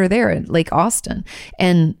the water there at Lake Austin.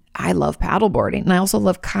 And I love paddleboarding, and I also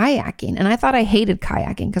love kayaking. And I thought I hated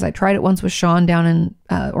kayaking because I tried it once with Sean down in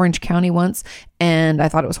Orange County once, and I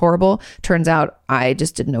thought it was horrible. Turns out I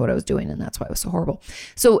just didn't know what I was doing, and that's why it was so horrible.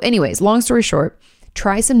 So anyways, long story short,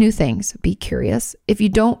 try some new things. Be curious. If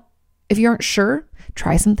you aren't sure,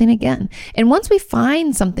 try something again. And once we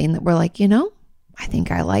find something that we're like, I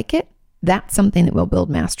think I like it, that's something that we'll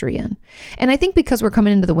build mastery in. And I think because we're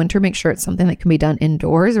coming into the winter, make sure it's something that can be done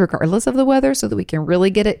indoors, regardless of the weather, so that we can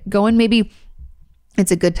really get it going. Maybe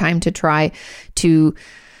it's a good time to try to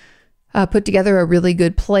put together a really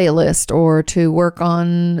good playlist, or to work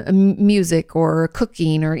on music or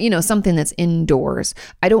cooking, or, something that's indoors.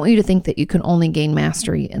 I don't want you to think that you can only gain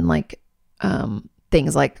mastery in like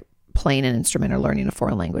things like playing an instrument or learning a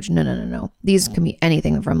foreign language. No. These can be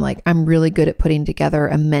anything from like, I'm really good at putting together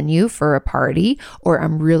a menu for a party, or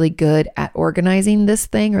I'm really good at organizing this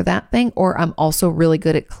thing or that thing, or I'm also really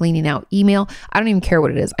good at cleaning out email. I don't even care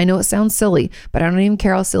what it is. I know it sounds silly, but I don't even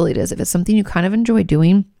care how silly it is. If it's something you kind of enjoy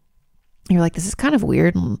doing, you're like, this is kind of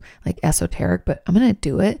weird and like esoteric, but I'm going to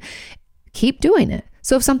do it. Keep doing it.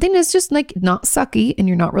 So if something is just like not sucky and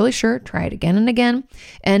you're not really sure, try it again and again.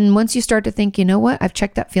 And once you start to think, you know what, I've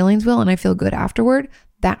checked that feelings wheel and I feel good afterward,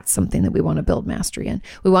 that's something that we want to build mastery in.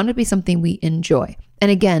 We want it to be something we enjoy. And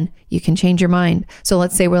again, you can change your mind. So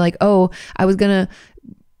let's say we're like, oh, I was going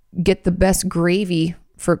to get the best gravy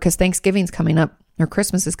because Thanksgiving's coming up or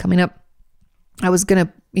Christmas is coming up. I was going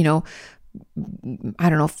to,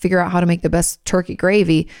 figure out how to make the best turkey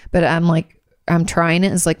gravy, but I'm trying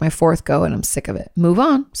it. It's like my fourth go and I'm sick of it. Move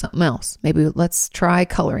on, something else. Maybe let's try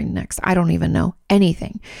coloring next. I don't even know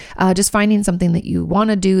anything. Just finding something that you want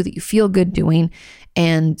to do, that you feel good doing,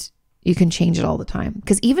 and you can change it all the time.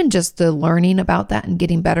 Because even just the learning about that and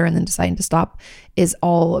getting better and then deciding to stop is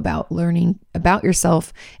all about learning about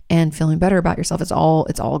yourself and feeling better about yourself. It's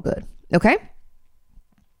all good. Okay?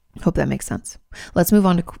 Hope that makes sense. Let's move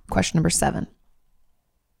on to question number 7.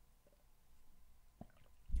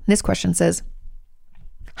 This question says,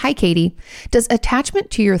 hi, Katie. Does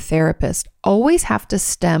attachment to your therapist always have to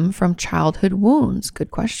stem from childhood wounds?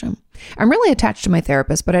 Good question. I'm really attached to my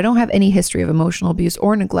therapist, but I don't have any history of emotional abuse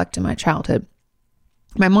or neglect in my childhood.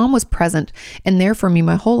 My mom was present and there for me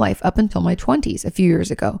my whole life up until my 20s a few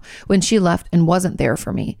years ago when she left and wasn't there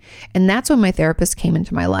for me. And that's when my therapist came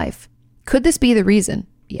into my life. Could this be the reason?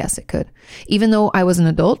 Yes, it could. Even though I was an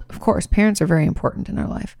adult, of course, parents are very important in our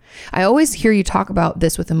life. I always hear you talk about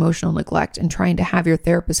this with emotional neglect and trying to have your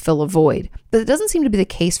therapist fill a void, but it doesn't seem to be the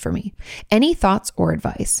case for me. Any thoughts or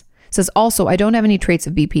advice? It says also, I don't have any traits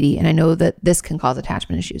of BPD, and I know that this can cause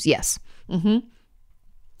attachment issues. Yes.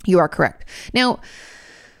 You are correct. Now,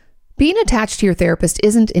 being attached to your therapist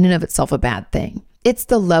isn't in and of itself a bad thing. It's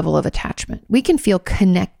the level of attachment. We can feel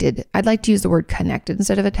connected. I'd like to use the word connected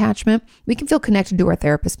instead of attachment. We can feel connected to our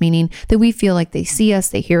therapist, meaning that we feel like they see us,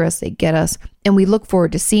 they hear us, they get us, and we look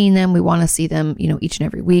forward to seeing them. We want to see them, each and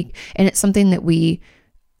every week. And it's something that we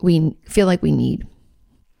feel like we need.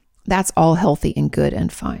 That's all healthy and good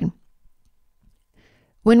and fine.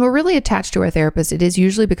 When we're really attached to our therapist, it is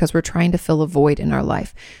usually because we're trying to fill a void in our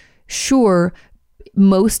life. Sure,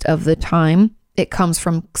 most of the time, it comes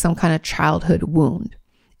from some kind of childhood wound,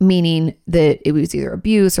 meaning that it was either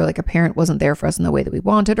abuse or like a parent wasn't there for us in the way that we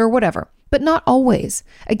wanted or whatever, but not always.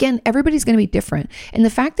 Again, everybody's going to be different. And the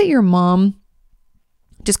fact that your mom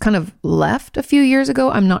just kind of left a few years ago,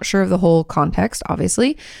 I'm not sure of the whole context,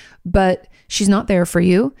 obviously, but she's not there for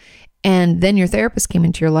you. And then your therapist came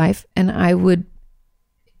into your life, and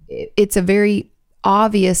it's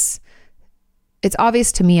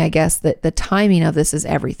obvious to me, I guess, that the timing of this is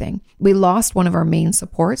everything. We lost one of our main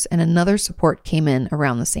supports and another support came in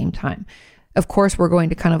around the same time. Of course, we're going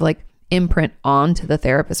to kind of like imprint onto the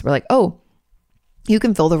therapist. We're like, oh, you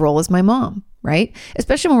can fill the role as my mom, right?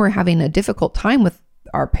 Especially when we're having a difficult time with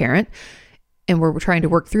our parent and we're trying to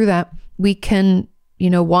work through that, we can,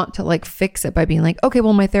 want to like fix it by being like, okay,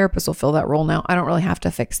 well, my therapist will fill that role now. I don't really have to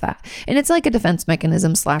fix that. And it's like a defense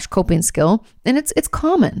mechanism / coping skill. And it's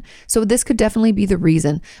common. So this could definitely be the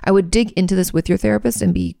reason. I would dig into this with your therapist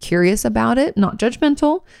and be curious about it, not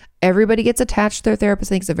judgmental. Everybody gets attached to their therapist.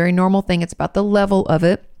 I think it's a very normal thing. It's about the level of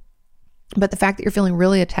it. But the fact that you're feeling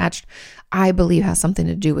really attached, I believe has something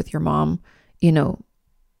to do with your mom,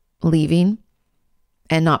 leaving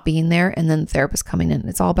and not being there, and then the therapist coming in.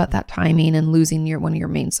 It's all about that timing and losing one of your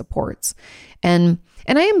main supports. And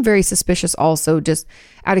I am very suspicious also, just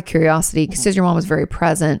out of curiosity, because your mom was very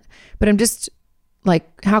present, but I'm just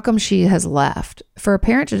like, how come she has left? For a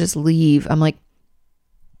parent to just leave, I'm like,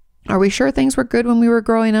 are we sure things were good when we were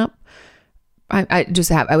growing up? I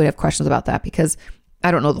would have questions about that because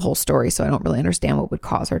I don't know the whole story, so I don't really understand what would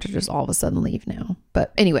cause her to just all of a sudden leave now.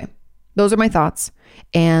 But anyway, those are my thoughts.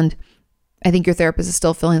 And I think your therapist is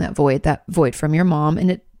still filling that void from your mom. And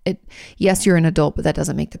it yes, you're an adult, but that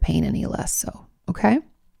doesn't make the pain any less so. Okay.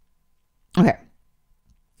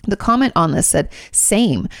 The comment on this said,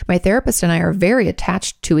 same. My therapist and I are very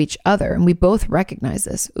attached to each other, and we both recognize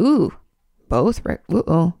this. Ooh, both.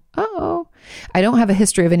 Uh-oh. I don't have a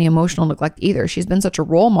history of any emotional neglect either. She's been such a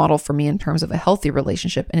role model for me in terms of a healthy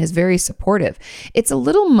relationship and is very supportive. It's a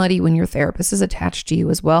little muddy when your therapist is attached to you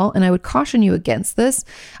as well. And I would caution you against this.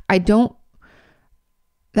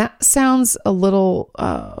 That sounds a little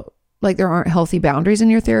like there aren't healthy boundaries in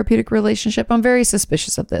your therapeutic relationship. I'm very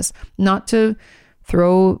suspicious of this. Not to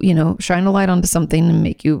throw, shine a light onto something and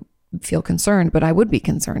make you feel concerned, but I would be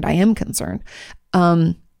concerned. I am concerned.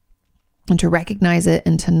 And to recognize it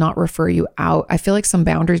and to not refer you out. I feel like some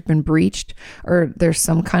boundaries been breached, or there's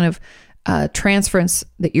some kind of transference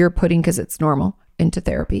that you're putting, because it's normal, into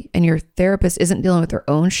therapy, and your therapist isn't dealing with their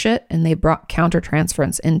own shit, and they brought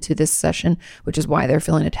counter-transference into this session, which is why they're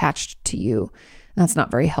feeling attached to you. That's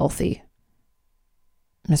not very healthy.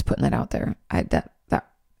 I'm just putting that out there. That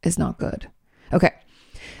is not good. Okay.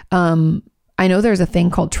 I know there's a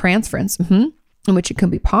thing called transference, in which it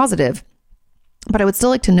can be positive, but I would still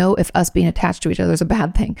like to know if us being attached to each other is a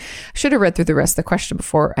bad thing. I should have read through the rest of the question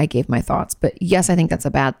before I gave my thoughts, but yes, I think that's a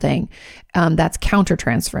bad thing. That's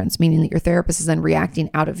countertransference, meaning that your therapist is then reacting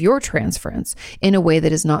out of your transference in a way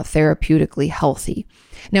that is not therapeutically healthy.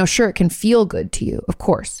 Now, sure, it can feel good to you, of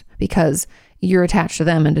course, because you're attached to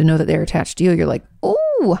them, and to know that they're attached to you, you're like,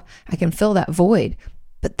 oh, I can fill that void.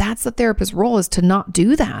 But that's the therapist's role, is to not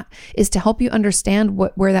do that, is to help you understand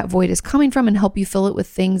where that void is coming from and help you fill it with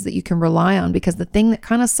things that you can rely on. Because the thing that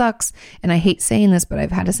kind of sucks, and I hate saying this, but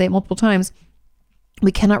I've had to say it multiple times,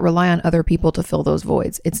 we cannot rely on other people to fill those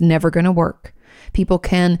voids. It's never going to work. People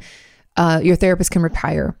can, your therapist can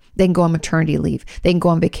retire. They can go on maternity leave. They can go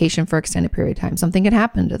on vacation for an extended period of time. Something could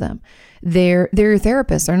happen to them. They're your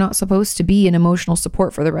therapists. They're not supposed to be an emotional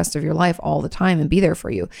support for the rest of your life all the time and be there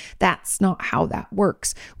for you. That's not how that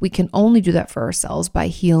works. We can only do that for ourselves by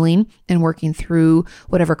healing and working through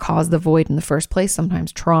whatever caused the void in the first place.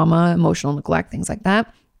 Sometimes trauma, emotional neglect, things like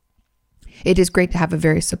that. It is great to have a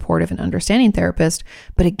very supportive and understanding therapist,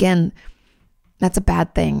 but again, that's a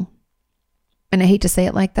bad thing. And I hate to say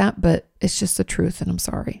it like that, but it's just the truth, and I'm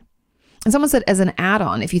sorry. And someone said, as an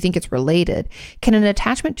add-on, if you think it's related, can an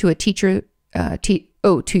attachment to a teacher,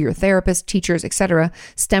 to your therapist, teachers, etc.,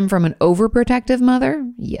 stem from an overprotective mother?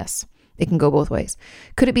 Yes, it can go both ways.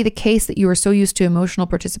 Could it be the case that you are so used to emotional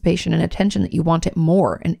participation and attention that you want it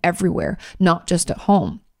more and everywhere, not just at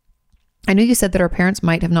home? I know you said that our parents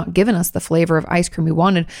might have not given us the flavor of ice cream we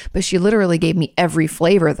wanted, but she literally gave me every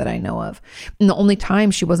flavor that I know of. And the only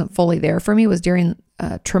time she wasn't fully there for me was during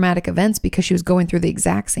traumatic events, because she was going through the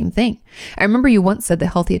exact same thing. I remember you once said that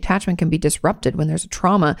healthy attachment can be disrupted when there's a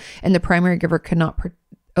trauma and the primary caregiver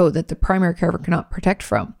cannot protect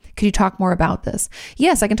from. Could you talk more about this?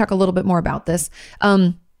 Yes, I can talk a little bit more about this.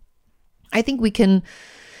 I think we can...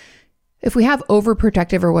 If we have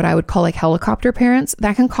overprotective, or what I would call like helicopter parents,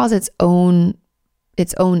 that can cause its own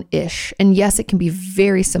ish. And yes, it can be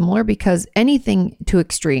very similar, because anything to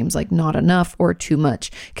extremes, like not enough or too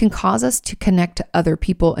much, can cause us to connect to other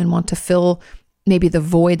people and want to fill maybe the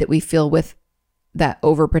void that we feel with that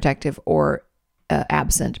overprotective or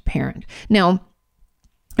absent parent. Now,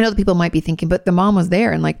 I know that people might be thinking, but the mom was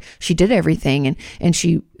there and like she did everything and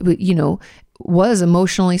she, was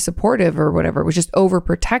emotionally supportive or whatever. It was just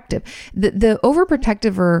overprotective. The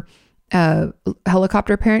overprotective or a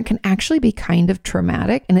helicopter parent can actually be kind of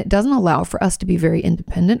traumatic, and it doesn't allow for us to be very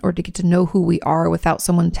independent or to get to know who we are without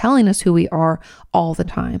someone telling us who we are all the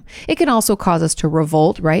time. It can also cause us to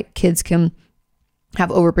revolt, right? Kids can have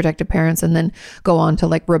overprotective parents and then go on to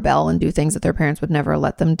like rebel and do things that their parents would never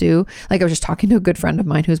let them do. Like I was just talking to a good friend of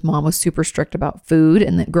mine whose mom was super strict about food,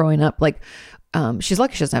 and that growing up, like she's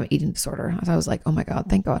lucky she doesn't have an eating disorder. I was like, oh my God,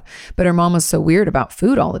 thank God. But her mom was so weird about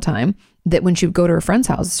food all the time that when she would go to her friend's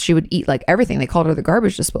house, she would eat like everything. They called her the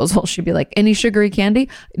garbage disposal. She'd be like, any sugary candy?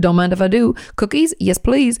 Don't mind if I do. Cookies? Yes,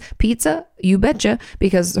 please. Pizza? You betcha.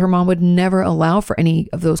 Because her mom would never allow for any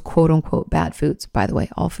of those quote unquote bad foods. By the way,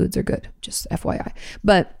 all foods are good, just FYI.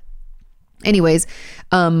 But anyways,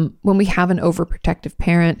 when we have an overprotective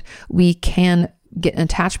parent, we can get an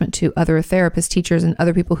attachment to other therapists, teachers, and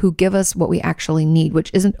other people who give us what we actually need,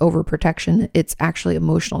 which isn't overprotection. It's actually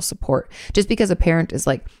emotional support. Just because a parent is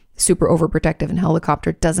like super overprotective and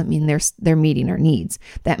helicopter doesn't mean they're meeting our needs.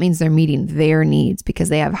 That means they're meeting their needs because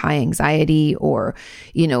they have high anxiety or,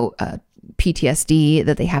 PTSD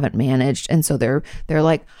that they haven't managed. And so they're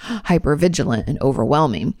like hyper vigilant and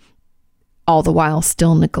overwhelming, all the while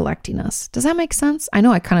still neglecting us. Does that make sense? I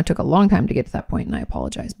know I kind of took a long time to get to that point, and I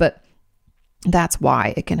apologize, but that's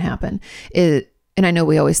why it can happen. And I know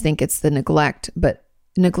we always think it's the neglect, but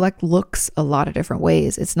neglect looks a lot of different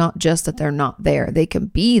ways. It's not just that they're not there. They can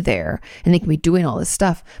be there and they can be doing all this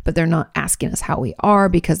stuff, but they're not asking us how we are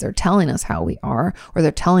because they're telling us how we are, or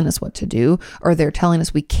they're telling us what to do, or they're telling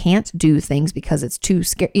us we can't do things because it's too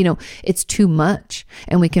scary. It's too much,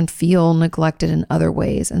 and we can feel neglected in other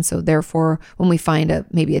ways. And so therefore, when we find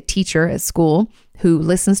maybe a teacher at school who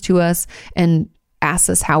listens to us and asks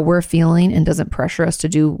us how we're feeling and doesn't pressure us to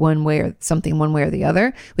do one way or the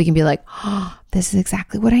other, we can be like, oh, this is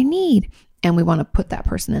exactly what I need. And we want to put that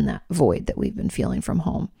person in that void that we've been feeling from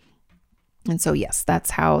home. And so, yes,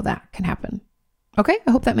 that's how that can happen. Okay.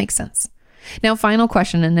 I hope that makes sense. Now, final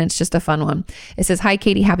question, and it's just a fun one. It says, hi,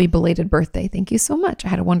 Katie, happy belated birthday. Thank you so much. I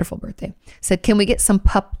had a wonderful birthday. Said, can we get some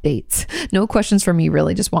pup dates? No questions for me,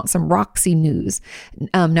 really. Just want some Roxy news.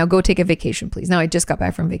 Now go take a vacation, please. Now, I just got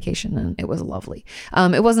back from vacation and it was lovely.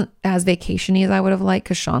 It wasn't as vacation-y as I would have liked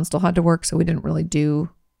because Sean still had to work, so we didn't really do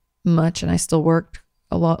much, and I still worked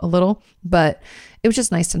a little, but it was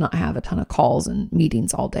just nice to not have a ton of calls and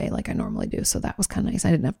meetings all day like I normally do. So that was kind of nice.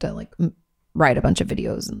 I didn't have to like write a bunch of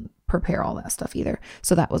videos and prepare all that stuff either.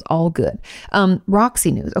 So that was all good.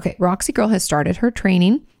 Roxy news. Okay. Roxy girl has started her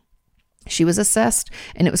training. She was assessed,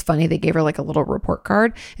 and it was funny. They gave her like a little report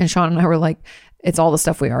card, and Sean and I were like, it's all the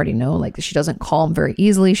stuff we already know. Like, she doesn't calm very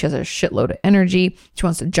easily. She has a shitload of energy. She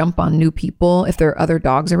wants to jump on new people. If there are other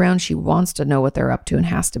dogs around, she wants to know what they're up to and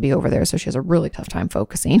has to be over there. So she has a really tough time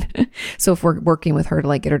focusing. So if we're working with her to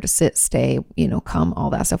like get her to sit, stay, come, all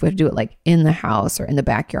that stuff, we have to do it like in the house or in the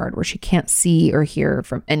backyard where she can't see or hear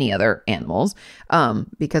from any other animals.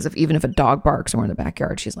 Because even if a dog barks and we're in the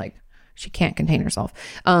backyard, she's like, she can't contain herself.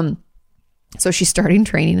 So she's starting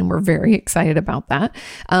training, and we're very excited about that.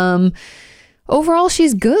 Overall,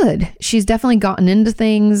 she's good. She's definitely gotten into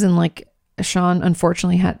things, and like Sean,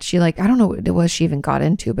 unfortunately, I don't know what it was she even got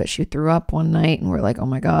into, but she threw up one night, and we're like, oh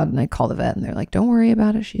my God. And I called the vet, and they're like, don't worry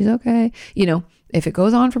about it. She's okay. If it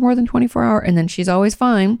goes on for more than 24 hours, and then she's always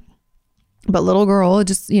fine. But little girl,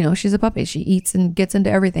 just, she's a puppy. She eats and gets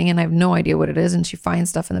into everything, and I have no idea what it is. And she finds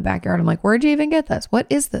stuff in the backyard. I'm like, where'd you even get this? What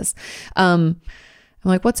is this? I'm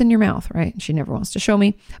like, what's in your mouth? Right. And she never wants to show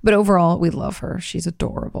me. But overall, we love her. She's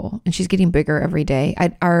adorable. And she's getting bigger every day.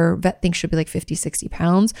 Our vet thinks she'll be like 50, 60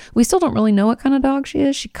 pounds. We still don't really know what kind of dog she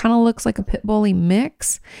is. She kind of looks like a pit bully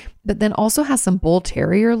mix, but then also has some bull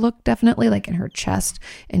terrier look, definitely, like in her chest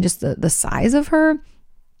and just the size of her.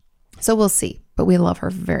 So we'll see. But we love her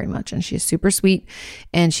very much. And she's super sweet.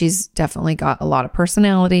 And she's definitely got a lot of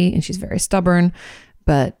personality. And she's very stubborn.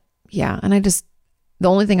 But yeah, and the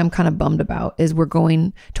only thing I'm kind of bummed about is we're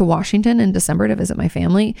going to Washington in December to visit my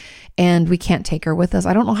family, and we can't take her with us.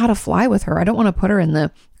 I don't know how to fly with her. I don't want to put her in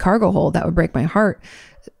the cargo hold. That would break my heart.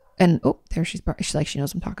 And there she's like, she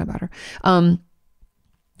knows I'm talking about her.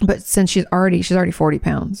 But since she's already 40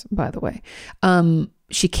 pounds, by the way,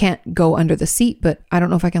 she can't go under the seat, but I don't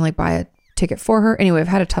know if I can like buy a ticket for her. Anyway, I've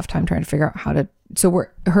had a tough time trying to figure out how to. So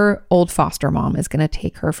her old foster mom is going to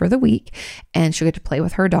take her for the week, and she'll get to play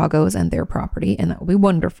with her doggos and their property, and that will be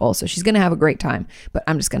wonderful. So she's going to have a great time, but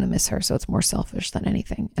I'm just going to miss her. So it's more selfish than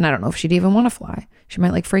anything. And I don't know if she'd even want to fly. She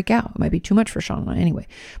might like freak out. It might be too much for Sean and I anyway.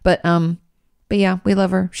 But yeah, we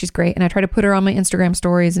love her. She's great. And I try to put her on my Instagram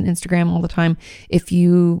stories and Instagram all the time. If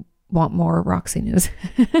you want more Roxy news.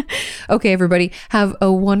 Okay, everybody, have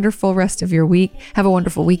a wonderful rest of your week. Have a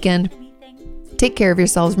wonderful weekend. Take care of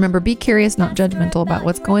yourselves. Remember, be curious, not judgmental about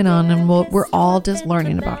what's going on, and we're all just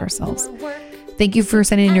learning about ourselves. Thank you for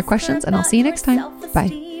sending in your questions, and I'll see you next time.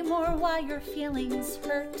 Bye. Or why your feelings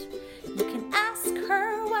hurt. You can ask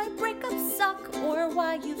her why breakups suck or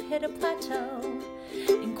why you've hit a plateau.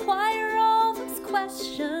 Inquire all those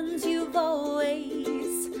questions you've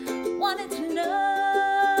always wanted to know.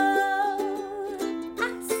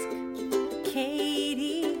 Ask Katie.